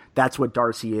on. That's what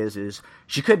Darcy is.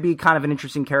 She could be kind of an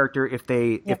interesting character if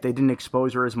they didn't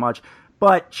expose her as much,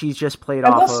 but she's just played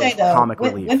off of comic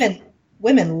relief.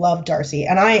 Women love Darcy,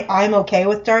 and I'm okay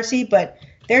with Darcy, but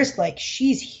there's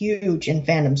she's huge in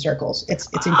fandom circles. It's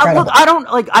incredible.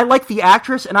 I like the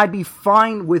actress, and I'd be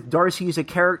fine with Darcy as a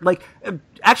character.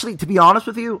 Actually, to be honest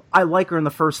with you, I like her in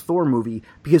the first Thor movie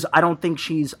because I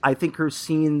think her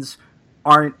scenes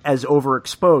aren't as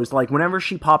overexposed. Like, whenever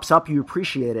she pops up, you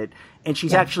appreciate it, and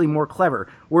she's actually more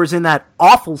clever. Whereas in that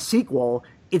awful sequel,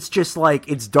 it's just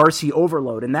it's Darcy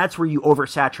overload, and that's where you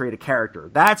oversaturate a character.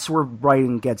 That's where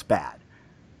writing gets bad.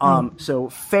 So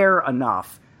fair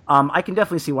enough. I can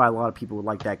definitely see why a lot of people would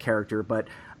like that character, but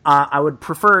I would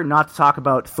prefer not to talk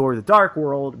about Thor: The Dark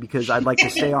World, because I'd like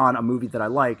to stay on a movie that I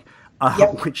like,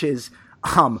 which is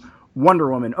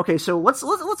Wonder Woman. Okay, so let's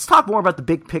talk more about the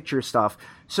big picture stuff.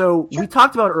 So we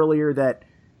talked about earlier that,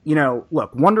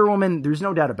 look, Wonder Woman, there's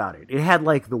no doubt about it. It had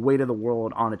the weight of the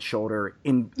world on its shoulder.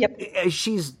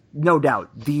 She's no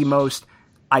doubt the most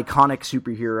iconic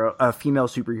superhero, female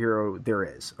superhero there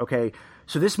is. Okay,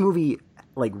 so this movie,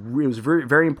 it was very,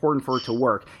 very important for it to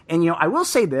work. And, I will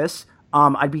say this,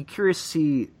 I'd be curious to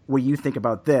see what you think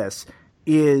about this,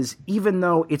 is even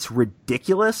though it's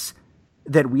ridiculous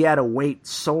that we had to wait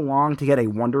so long to get a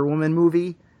Wonder Woman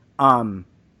movie,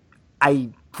 I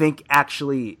think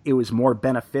actually it was more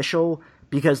beneficial,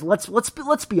 because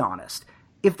let's be honest.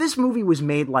 If this movie was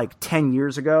made 10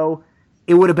 years ago,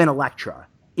 it would have been Elektra.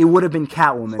 It would have been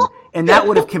Catwoman, and that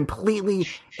would have completely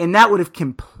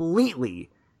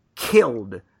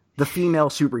killed the female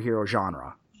superhero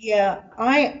genre. Yeah,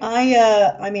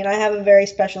 I mean, I have a very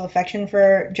special affection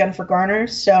for Jennifer Garner,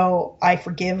 so I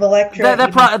forgive Elektra.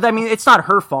 It's not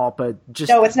her fault, but just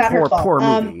no, it's not her fault. Poor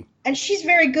movie. And she's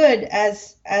very good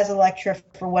as Elektra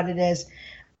for what it is.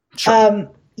 Sure. I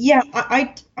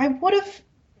would have.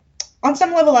 On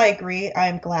some level, I agree. I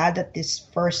am glad that this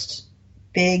first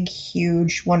big,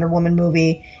 huge Wonder Woman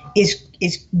movie is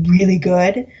really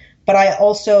good, but I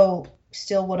also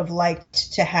still would have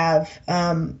liked to have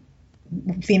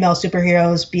female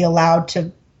superheroes be allowed to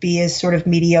be as sort of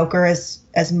mediocre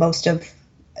as most of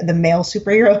the male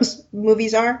superheroes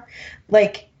movies are.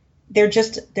 They're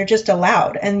just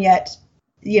allowed, and yet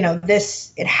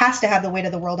this, it has to have the weight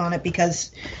of the world on it,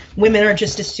 because women are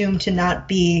just assumed to not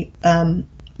be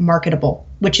marketable,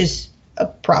 which is a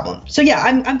problem. So yeah,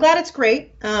 I'm glad it's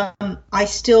great. I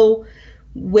still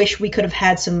wish we could have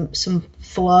had some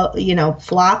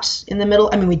flops in the middle.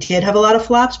 I mean, we did have a lot of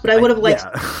flops, but I would have liked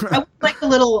I would like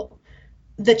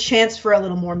the chance for a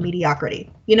little more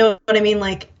mediocrity. You know what I mean?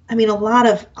 A lot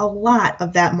of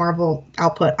that Marvel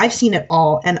output, I've seen it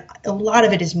all, and a lot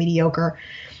of it is mediocre.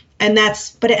 And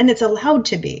it's allowed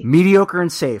to be mediocre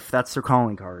and safe. That's their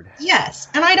calling card. Yes,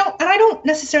 and I don't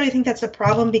necessarily think that's a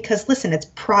problem, because listen, it's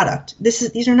product.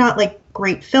 These are not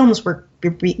great films we're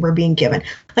being given.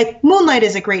 Moonlight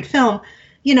is a great film.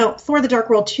 Thor: The Dark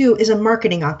World 2 is a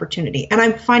marketing opportunity, and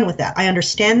I'm fine with that. I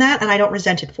understand that, and I don't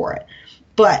resent it for it.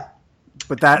 But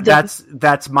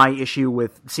that's my issue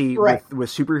with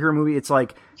superhero movie. It's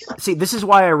this is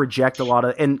why I reject a lot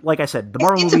of, and like I said, the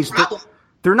Marvel movies,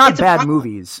 they're not bad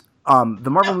movies. The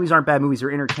Marvel movies aren't bad movies.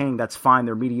 They're entertaining. That's fine.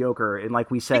 They're mediocre. And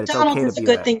like we said, McDonald's it's okay to be is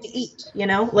a good thing to eat, you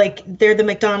know? Like, they're the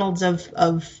McDonald's of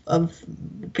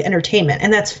entertainment,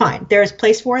 and that's fine. There is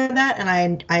place for that,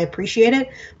 and I appreciate it,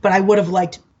 but I would have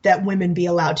liked that women be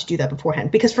allowed to do that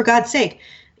beforehand. Because for God's sake,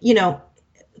 you know,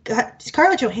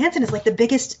 Scarlett Johansson is like the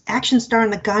biggest action star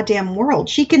in the goddamn world.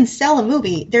 She can sell a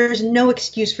movie. There's no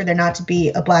excuse for there not to be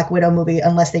a Black Widow movie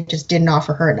unless they just didn't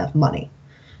offer her enough money.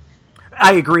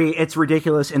 I agree. It's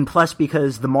ridiculous. And plus,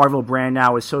 because the Marvel brand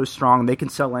now is so strong, they can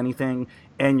sell anything.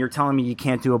 And you're telling me you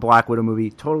can't do a Black Widow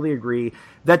movie. Totally agree.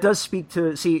 That does speak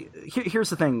to... See, here's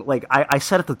the thing. Like, I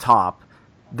said at the top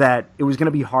that it was going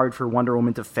to be hard for Wonder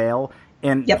Woman to fail.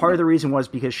 And part of the reason was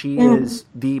because she is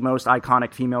the most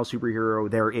iconic female superhero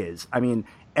there is. I mean,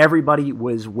 everybody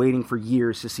was waiting for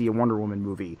years to see a Wonder Woman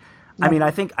movie. I mean, I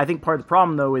think part of the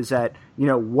problem, though, is that, you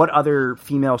know, what other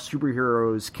female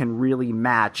superheroes can really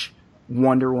match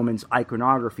Wonder Woman's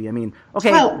iconography? I mean,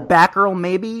 okay, well, Batgirl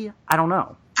maybe? I don't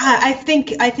know. I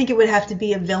think it would have to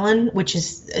be a villain, which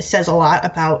says a lot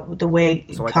about the way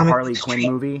so like a Harley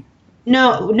Quinn movie?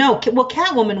 No. Well,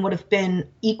 Catwoman would have been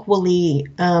equally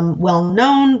well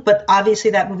known, but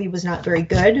obviously that movie was not very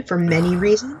good for many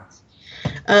reasons.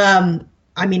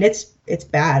 I mean, it's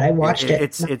bad. I watched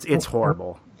it. It's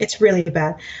horrible. It's really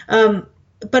bad.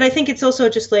 But I think it's also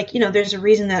just like, you know, there's a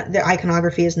reason that the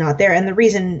iconography is not there, and the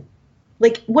reason.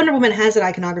 Like, Wonder Woman has that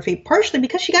iconography partially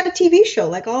because she got a TV show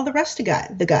like all the rest of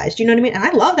the guys. Do you know what I mean? And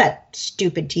I love that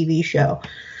stupid TV show.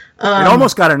 It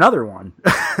almost got another one,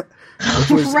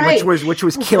 which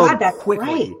was killed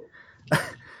quickly. Right.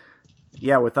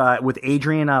 Yeah, with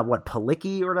Adrian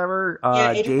Palicki or whatever,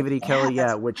 David E. Kelly.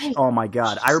 Yeah, which right. Oh my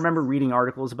God, I remember reading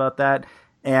articles about that,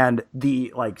 and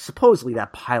supposedly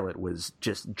that pilot was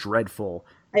just dreadful.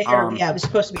 I heard, it was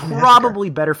supposed to be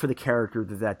probably better for the character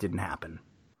that didn't happen.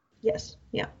 Yes.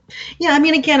 Yeah. I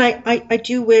mean, again, I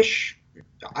do wish.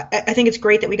 I think it's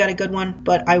great that we got a good one,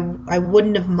 but I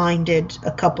wouldn't have minded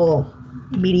a couple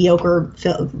mediocre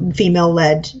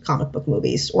female-led comic book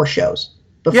movies or shows.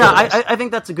 Yeah, I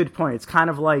think that's a good point. It's kind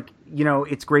of like, you know,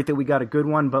 it's great that we got a good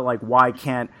one, but like, why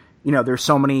can't, you know, there's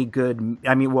so many good.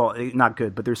 I mean, well, not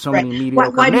good, but there's so many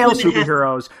mediocre male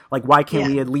superheroes. Like, why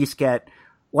can't we at least get?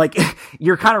 Like,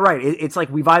 you're kind of right. It's like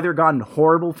we've either gotten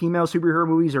horrible female superhero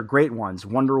movies or great ones.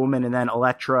 Wonder Woman and then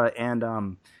Elektra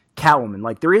and Catwoman.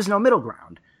 Like, there is no middle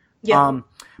ground. Yeah.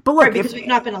 But look, because we've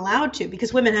not been allowed to.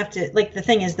 Because women have to, like, the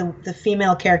thing is the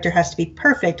female character has to be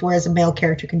perfect, whereas a male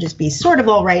character can just be sort of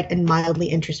all right and mildly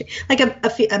interesting. Like,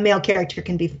 a male character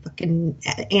can be fucking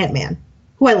Ant-Man,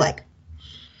 who I like.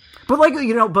 But like,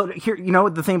 you know, here, you know,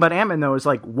 the thing about Ant-Man though is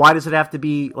like, why does it have to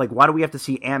be like, why do we have to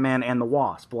see Ant-Man and the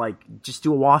Wasp? Like, just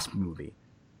do a Wasp movie.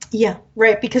 Yeah,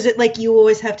 right. Because it like you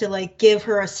always have to like give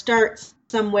her a start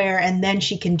somewhere, and then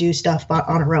she can do stuff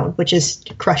on her own, which is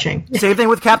crushing. Same thing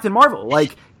with Captain Marvel.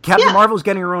 Like, Captain Marvel's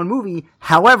getting her own movie.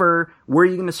 However, where are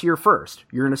you going to see her first?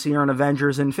 You're going to see her in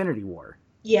Avengers: Infinity War.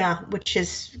 Yeah, which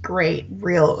is great.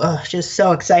 Just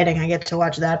so exciting. I get to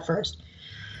watch that first.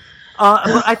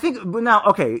 But I think now,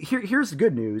 okay, here's the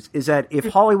good news, is that if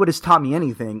Hollywood has taught me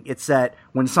anything, it's that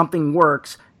when something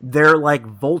works, they're like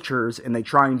vultures and they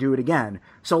try and do it again.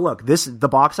 So look, the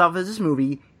box office of this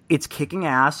movie, it's kicking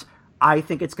ass. I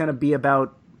think it's going to be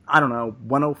about, I don't know,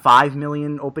 105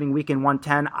 million opening weekend,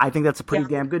 110. I think that's a pretty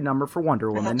damn good number for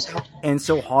Wonder Woman. So. And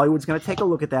so Hollywood's going to take a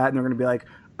look at that and they're going to be like,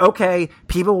 okay,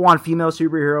 people want female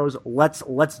superheroes,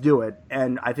 let's do it.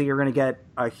 And I think you're going to get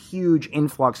a huge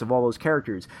influx of all those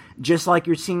characters. Just like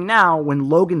you're seeing now when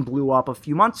Logan blew up a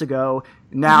few months ago,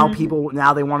 now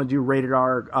they want to do rated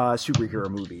R superhero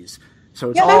movies.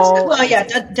 So it's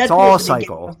it's all a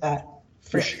cycle.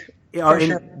 For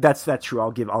sure. That's true.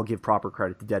 I'll give proper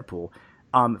credit to Deadpool.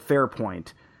 Fair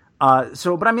point.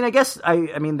 But I mean, I guess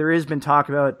I mean there has been talk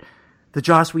about the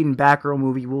Joss Whedon Batgirl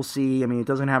movie. We'll see. I mean, it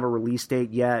doesn't have a release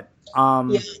date yet.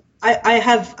 I'm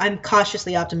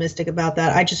cautiously optimistic about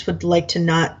that. I just would like to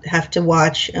not have to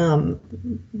watch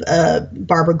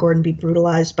Barbara Gordon be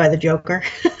brutalized by the Joker.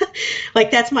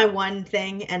 Like, that's my one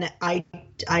thing, and I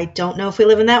don't know if we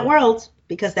live in that world,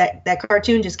 because that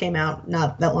cartoon just came out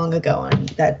not that long ago, and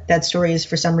that story is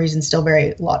for some reason still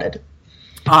very lauded.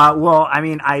 Well, I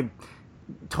mean, I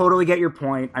totally get your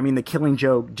point. I mean, the Killing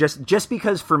Joke, just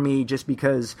because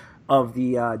of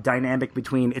the dynamic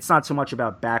between, it's not so much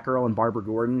about Batgirl and Barbara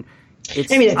Gordon.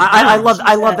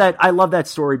 I love that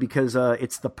story because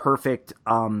it's the perfect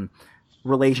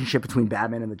relationship between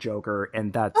Batman and the Joker,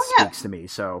 and that speaks to me.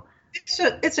 So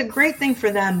it's a great thing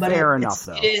for them, but fair enough,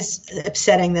 though. It is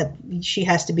upsetting that she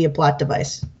has to be a plot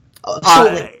device.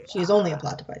 Solely. She is only a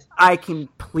plot device. I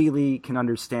completely can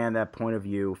understand that point of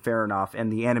view. Fair enough.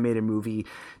 And the animated movie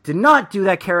did not do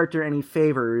that character any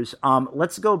favors.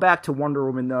 Let's go back to Wonder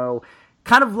Woman, though.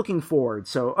 Kind of looking forward.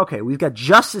 So, okay, we've got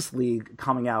Justice League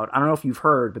coming out. I don't know if you've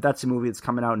heard, but that's a movie that's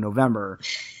coming out in November.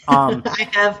 I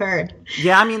have heard.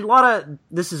 Yeah, I mean,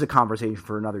 this is a conversation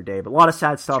for another day, but a lot of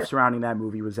sad stuff surrounding that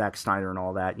movie with Zack Snyder and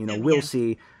all that. We'll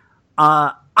see.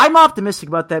 I'm optimistic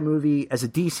about that movie as a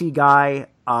DC guy.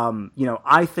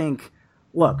 I think,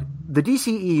 look, the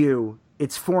DCEU,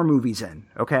 it's 4 movies in,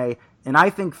 okay? And I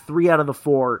think 3 out of the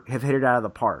 4 have hit it out of the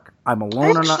park. I'm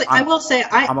alone on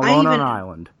an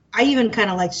island. I even kind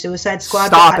of like Suicide Squad.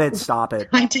 Stop it.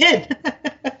 I did.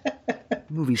 The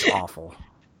movie's awful.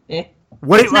 Eh.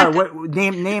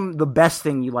 Name the best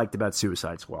thing you liked about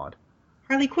Suicide Squad.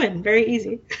 Harley Quinn, very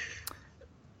easy.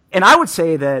 And I would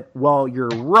say that, well, you're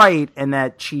right, and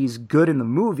that she's good in the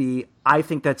movie. I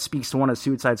think that speaks to one of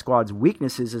Suicide Squad's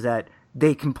weaknesses, is that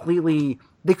they could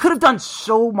have done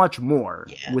so much more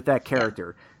with that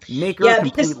character. Make her a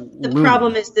complete because the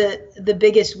problem is the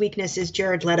biggest weakness is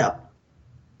Jared Leto.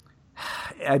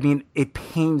 I mean, it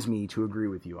pains me to agree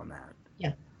with you on that.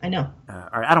 Yeah, I know. All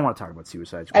right, I don't want to talk about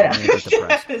Suicide Squad. I'm going to get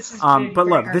depressed. But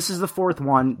look, this is the 4th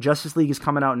one. Justice League is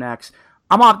coming out next.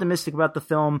 I'm optimistic about the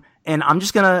film, and I'm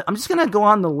just gonna go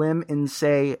on the limb and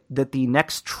say that the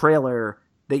next trailer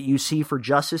that you see for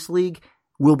Justice League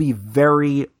will be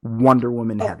very Wonder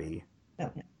Woman heavy. Oh,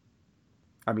 yeah.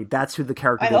 I mean, that's who the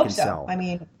character they can sell. I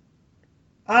mean,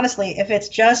 honestly, if it's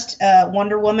just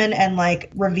Wonder Woman and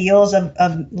like reveals of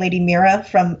Lady Mira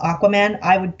from Aquaman,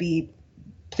 I would be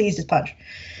pleased as punch.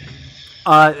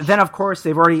 Then, of course,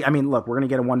 look, we're going to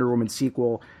get a Wonder Woman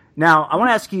sequel. Now, I want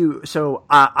to ask you, so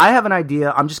I have an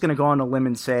idea. I'm just going to go on a limb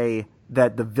and say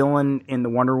that the villain in the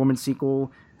Wonder Woman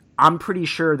sequel, I'm pretty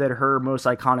sure that her most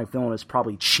iconic villain is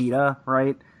probably Cheetah,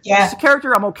 right? Yeah. It's a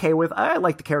character I'm okay with. I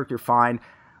like the character fine.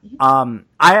 I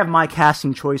have my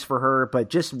casting choice for her, but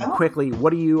just quickly, what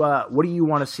do you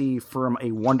want to see from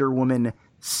a Wonder Woman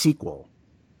sequel?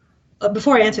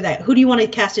 Before I answer that, who do you want to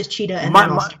cast as Cheetah? And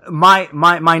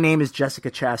my name is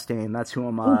Jessica Chastain. That's who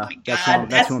I'm.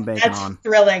 That's who I'm banking on. That's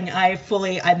thrilling. I'm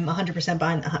 100%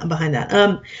 behind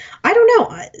that. I don't know.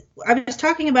 I was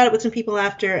talking about it with some people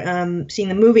after seeing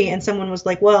the movie, and someone was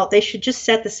like, "Well, they should just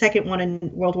set the second one in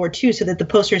World War II so that the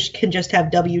posters can just have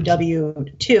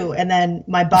WW2, and then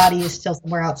my body is still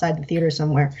somewhere outside the theater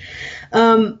somewhere."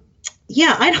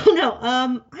 Yeah, I don't know. I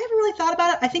haven't really thought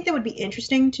about it. I think that would be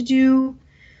interesting to do.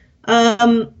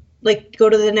 Like go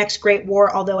to the next Great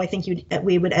War, although I think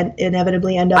we would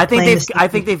inevitably end up. I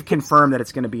think they've confirmed that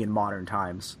it's going to be in modern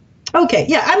times. Okay,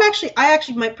 yeah, I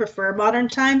actually might prefer modern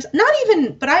times. Not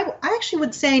even, but I actually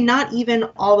would say not even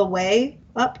all the way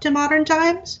up to modern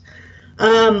times.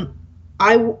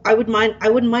 I wouldn't mind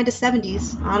a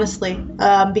 70s, honestly,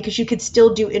 because you could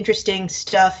still do interesting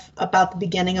stuff about the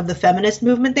beginning of the feminist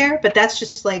movement there. But that's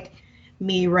just like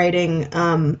me writing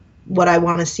what I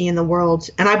want to see in the world,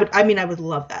 and I would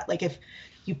love that. Like if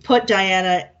you put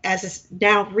Diana as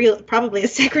probably a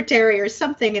secretary or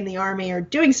something in the army or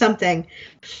doing something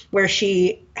where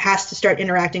she has to start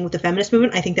interacting with the feminist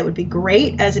movement, I think that would be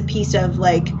great as a piece of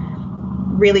like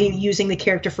really using the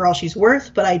character for all she's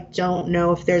worth. But I don't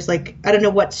know if there's I don't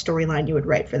know what storyline you would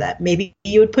write for that. Maybe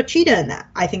you would put Cheetah in that.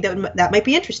 I think that might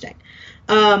be interesting.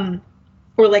 Or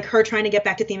like her trying to get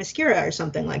back to Themyscira or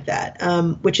something like that,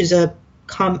 which is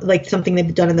something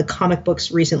they've done in the comic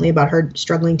books recently about her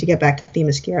struggling to get back to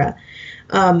Themyscira.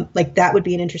 That would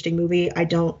be an interesting movie. I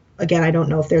don't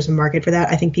know if there's a market for that.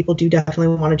 I think people do definitely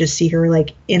want to just see her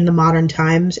in the modern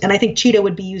times. And I think Cheetah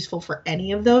would be useful for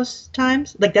any of those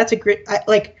times. That's a great,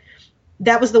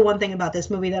 that was the one thing about this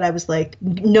movie that I was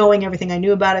knowing everything I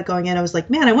knew about it going in, I was like,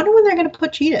 man, I wonder when they're going to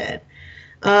put Cheetah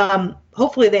in.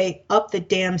 Hopefully they up the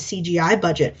damn CGI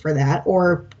budget for that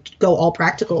or go all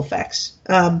practical effects.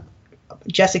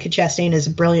 Jessica Chastain is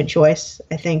a brilliant choice.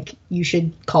 I think you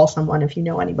should call someone if you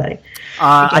know anybody.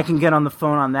 I can get on the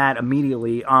phone on that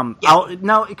immediately.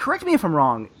 Now, correct me if I'm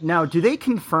wrong. Now, do they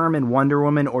confirm in Wonder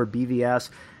Woman or BVS,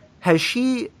 has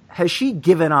she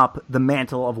given up the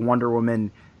mantle of Wonder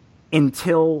Woman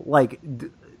until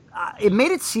it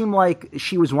made it seem like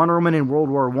she was Wonder Woman in World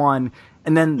War I,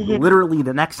 and then literally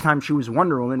the next time she was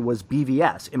Wonder Woman was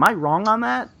BVS. Am I wrong on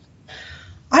that?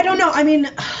 I don't know. I mean,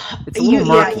 you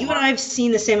and I have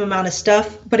seen the same amount of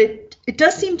stuff, but it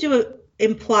does seem to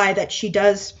imply that she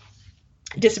does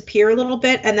disappear a little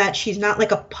bit and that she's not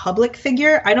a public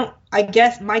figure.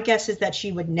 My guess is that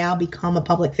she would now become a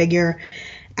public figure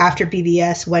after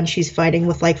BVS when she's fighting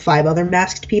with 5 other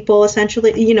masked people,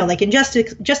 essentially. In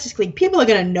Justice League, people are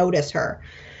going to notice her.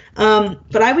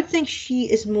 But I would think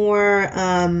she is more.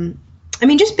 I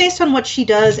mean, just based on what she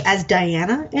does as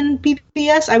Diana in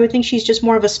BBS, I would think she's just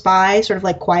more of a spy, sort of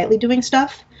like quietly doing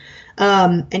stuff,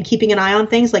 and keeping an eye on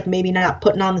things, like maybe not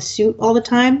putting on the suit all the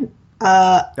time.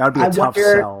 That would be a tough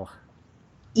sell.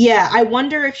 Yeah, I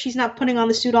wonder if she's not putting on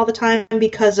the suit all the time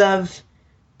because of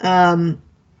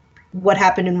what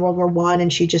happened in World War One,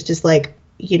 and she just is like,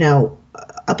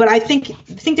 But I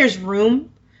think there's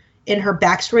room in her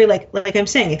backstory, like I'm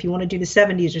saying, if you want to do the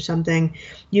 70s or something,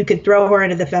 you could throw her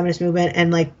into the feminist movement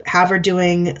and like have her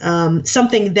doing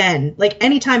something then. Like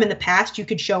anytime in the past, you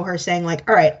could show her saying like,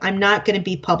 all right, I'm not going to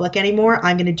be public anymore.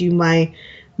 I'm going to do my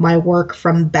work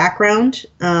from background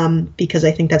because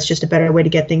I think that's just a better way to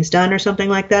get things done or something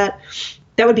like that.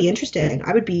 That would be interesting.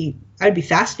 I'd be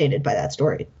fascinated by that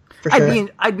story. For sure.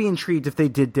 I'd be intrigued if they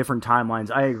did different timelines.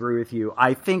 I agree with you.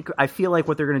 I feel like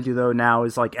what they're going to do though now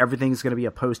is like everything's going to be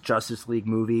a post Justice League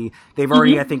movie. They've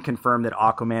already I think confirmed that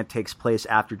Aquaman takes place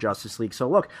after Justice League. So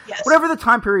look, whatever the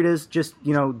time period is, just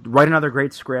write another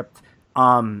great script,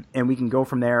 and we can go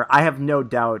from there. I have no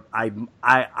doubt.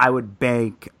 I would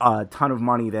bank a ton of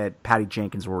money that Patty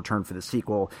Jenkins will return for the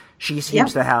sequel. She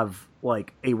seems to have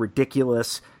like a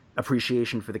ridiculous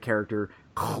appreciation for the character.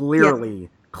 Clearly.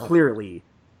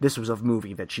 This was a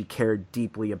movie that she cared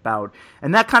deeply about.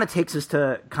 And that kind of takes us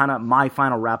to kind of my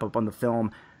final wrap-up on the film.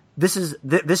 This,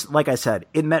 like I said,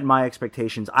 it met my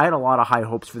expectations. I had a lot of high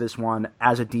hopes for this one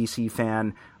as a DC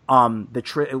fan. God,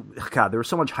 there was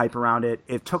so much hype around it.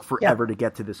 It took forever to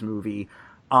get to this movie.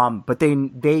 But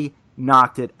they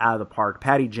knocked it out of the park.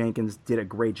 Patty Jenkins did a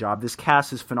great job. This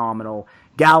cast is phenomenal.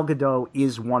 Gal Gadot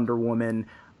is Wonder Woman.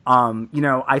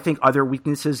 I think other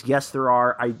weaknesses, yes, there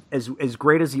are. As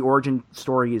great as the origin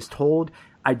story is told,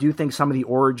 I do think some of the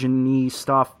origin-y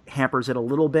stuff hampers it a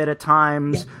little bit at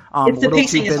times. A little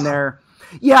too been there.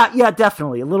 Yeah,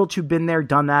 definitely. A little too been there,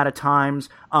 done that at times.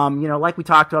 Like we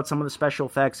talked about, some of the special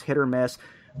effects, hit or miss.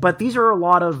 But these are a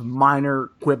lot of minor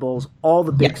quibbles. All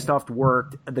the big stuff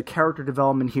worked. The character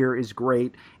development here is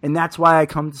great. And that's why I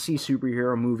come to see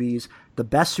superhero movies. The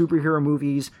best superhero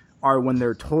movies are when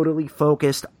they're totally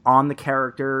focused on the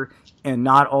character and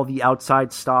not all the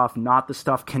outside stuff, not the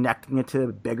stuff connecting it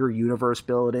to bigger universe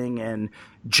building and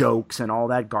jokes and all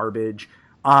that garbage.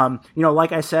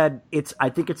 Like I said, I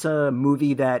think it's a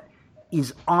movie that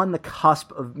is on the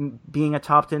cusp of being a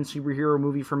top 10 superhero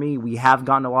movie for me. We have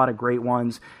gotten a lot of great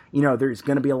ones. There's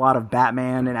going to be a lot of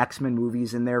Batman and X-Men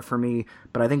movies in there for me,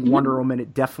 but I think Wonder Woman,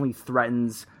 it definitely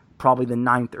threatens probably the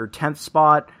 9th or 10th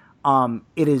spot.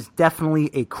 It is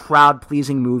definitely a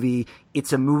crowd-pleasing movie.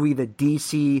 It's a movie that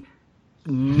DC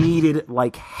needed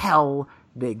like hell.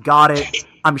 They got it.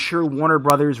 I'm sure Warner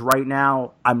Brothers right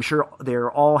now, I'm sure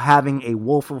they're all having a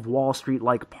Wolf of Wall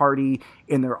Street-like party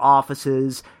in their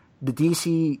offices. The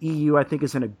DCEU, I think,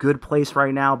 is in a good place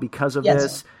right now because of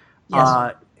this.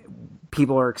 Yes.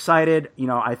 People are excited.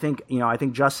 I think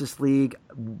Justice League,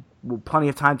 plenty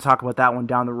of time to talk about that one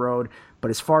down the road.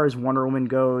 But as far as Wonder Woman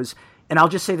goes, and I'll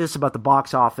just say this about the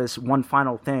box office, one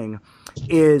final thing,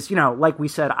 is, like we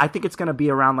said, I think it's going to be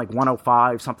around like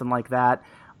 105, something like that.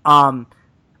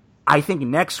 I think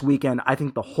next weekend, I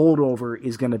think The Holdover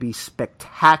is going to be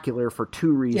spectacular for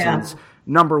two reasons. Yeah.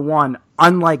 Number one,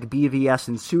 unlike BVS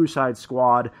and Suicide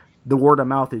Squad, the word of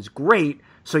mouth is great,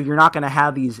 so you're not going to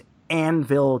have these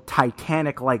Anvil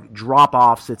Titanic-like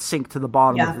drop-offs that sink to the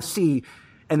bottom of the sea.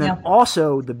 And then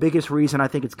also, the biggest reason I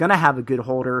think it's going to have a good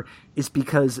holder is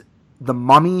because The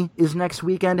Mummy is next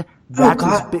weekend.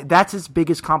 That's its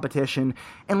biggest competition.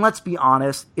 And let's be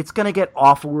honest, it's going to get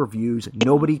awful reviews.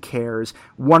 Nobody cares.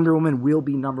 Wonder Woman will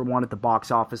be number one at the box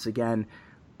office again.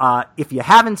 If you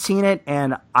haven't seen it,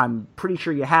 and I'm pretty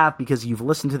sure you have because you've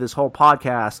listened to this whole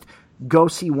podcast, go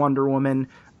see Wonder Woman.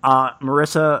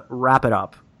 Marissa, wrap it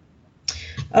up.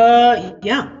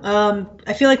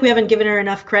 I feel like we haven't given her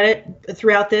enough credit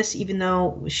throughout this, even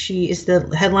though she is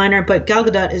the headliner. But Gal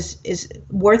Gadot is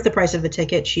worth the price of the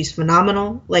ticket. She's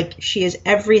phenomenal. Like, she is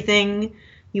everything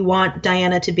you want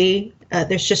Diana to be.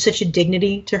 There's just such a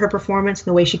dignity to her performance and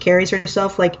the way she carries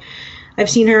herself. Like, I've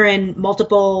seen her in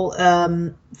multiple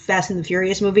Fast and the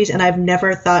Furious movies, and I've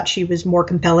never thought she was more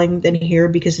compelling than here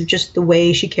because of just the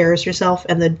way she carries herself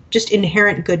and the just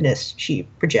inherent goodness she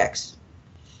projects.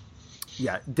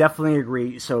 Yeah, definitely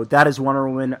agree. So that is Wonder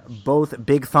Woman. Both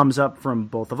big thumbs up from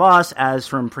both of us, as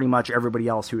from pretty much everybody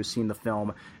else who has seen the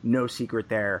film. No secret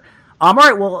there. All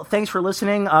right, well, thanks for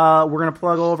listening. We're going to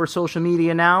plug all over social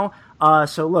media now.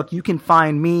 So look, you can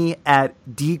find me at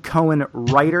DCohen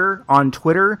Writer on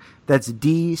Twitter. That's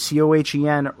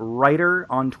DCohen Writer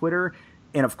on Twitter.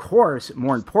 And of course,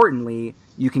 more importantly,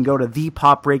 you can go to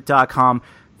thepopbreak.com.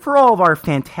 for all of our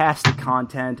fantastic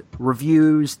content,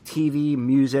 reviews, TV,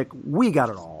 music. We got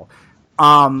it all.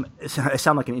 I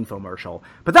sound like an infomercial,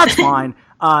 but that's fine.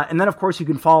 And then, of course, you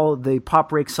can follow the Pop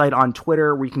Break site on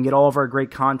Twitter, where you can get all of our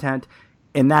great content,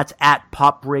 and that's at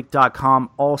popbreak.com,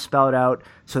 all spelled out.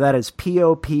 So that is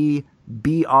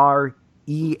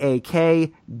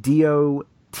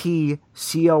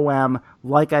POPBREAKDOTCOM.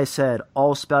 Like I said,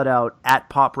 all spelled out at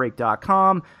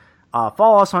popbreak.com.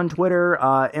 Follow us on Twitter,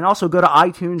 and also go to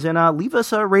iTunes and leave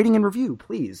us a rating and review,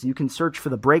 please. You can search for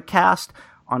the Breakcast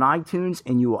on iTunes,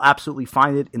 and you will absolutely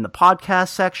find it in the podcast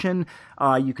section.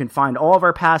 You can find all of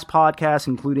our past podcasts,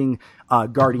 including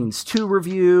Guardians 2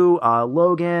 review,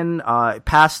 Logan,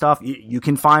 past stuff. You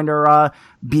can find our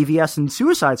BVS and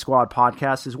Suicide Squad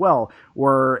podcast as well,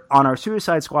 where on our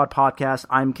Suicide Squad podcast,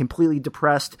 I'm completely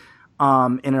depressed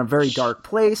in a very dark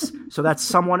place, so that's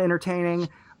somewhat entertaining.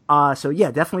 So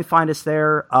yeah, definitely find us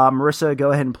there. Marissa,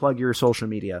 go ahead and plug your social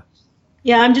media.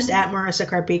 Yeah, I'm just at Marisa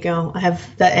Carpico. I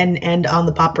have the end on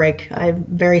the Pop Break. I'm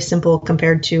very simple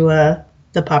compared to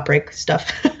the Pop Break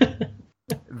stuff.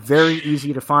 Very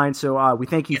easy to find. So we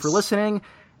thank you for listening,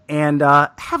 and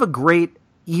have a great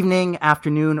evening,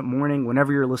 afternoon, morning,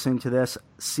 whenever you're listening to this.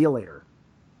 See you later.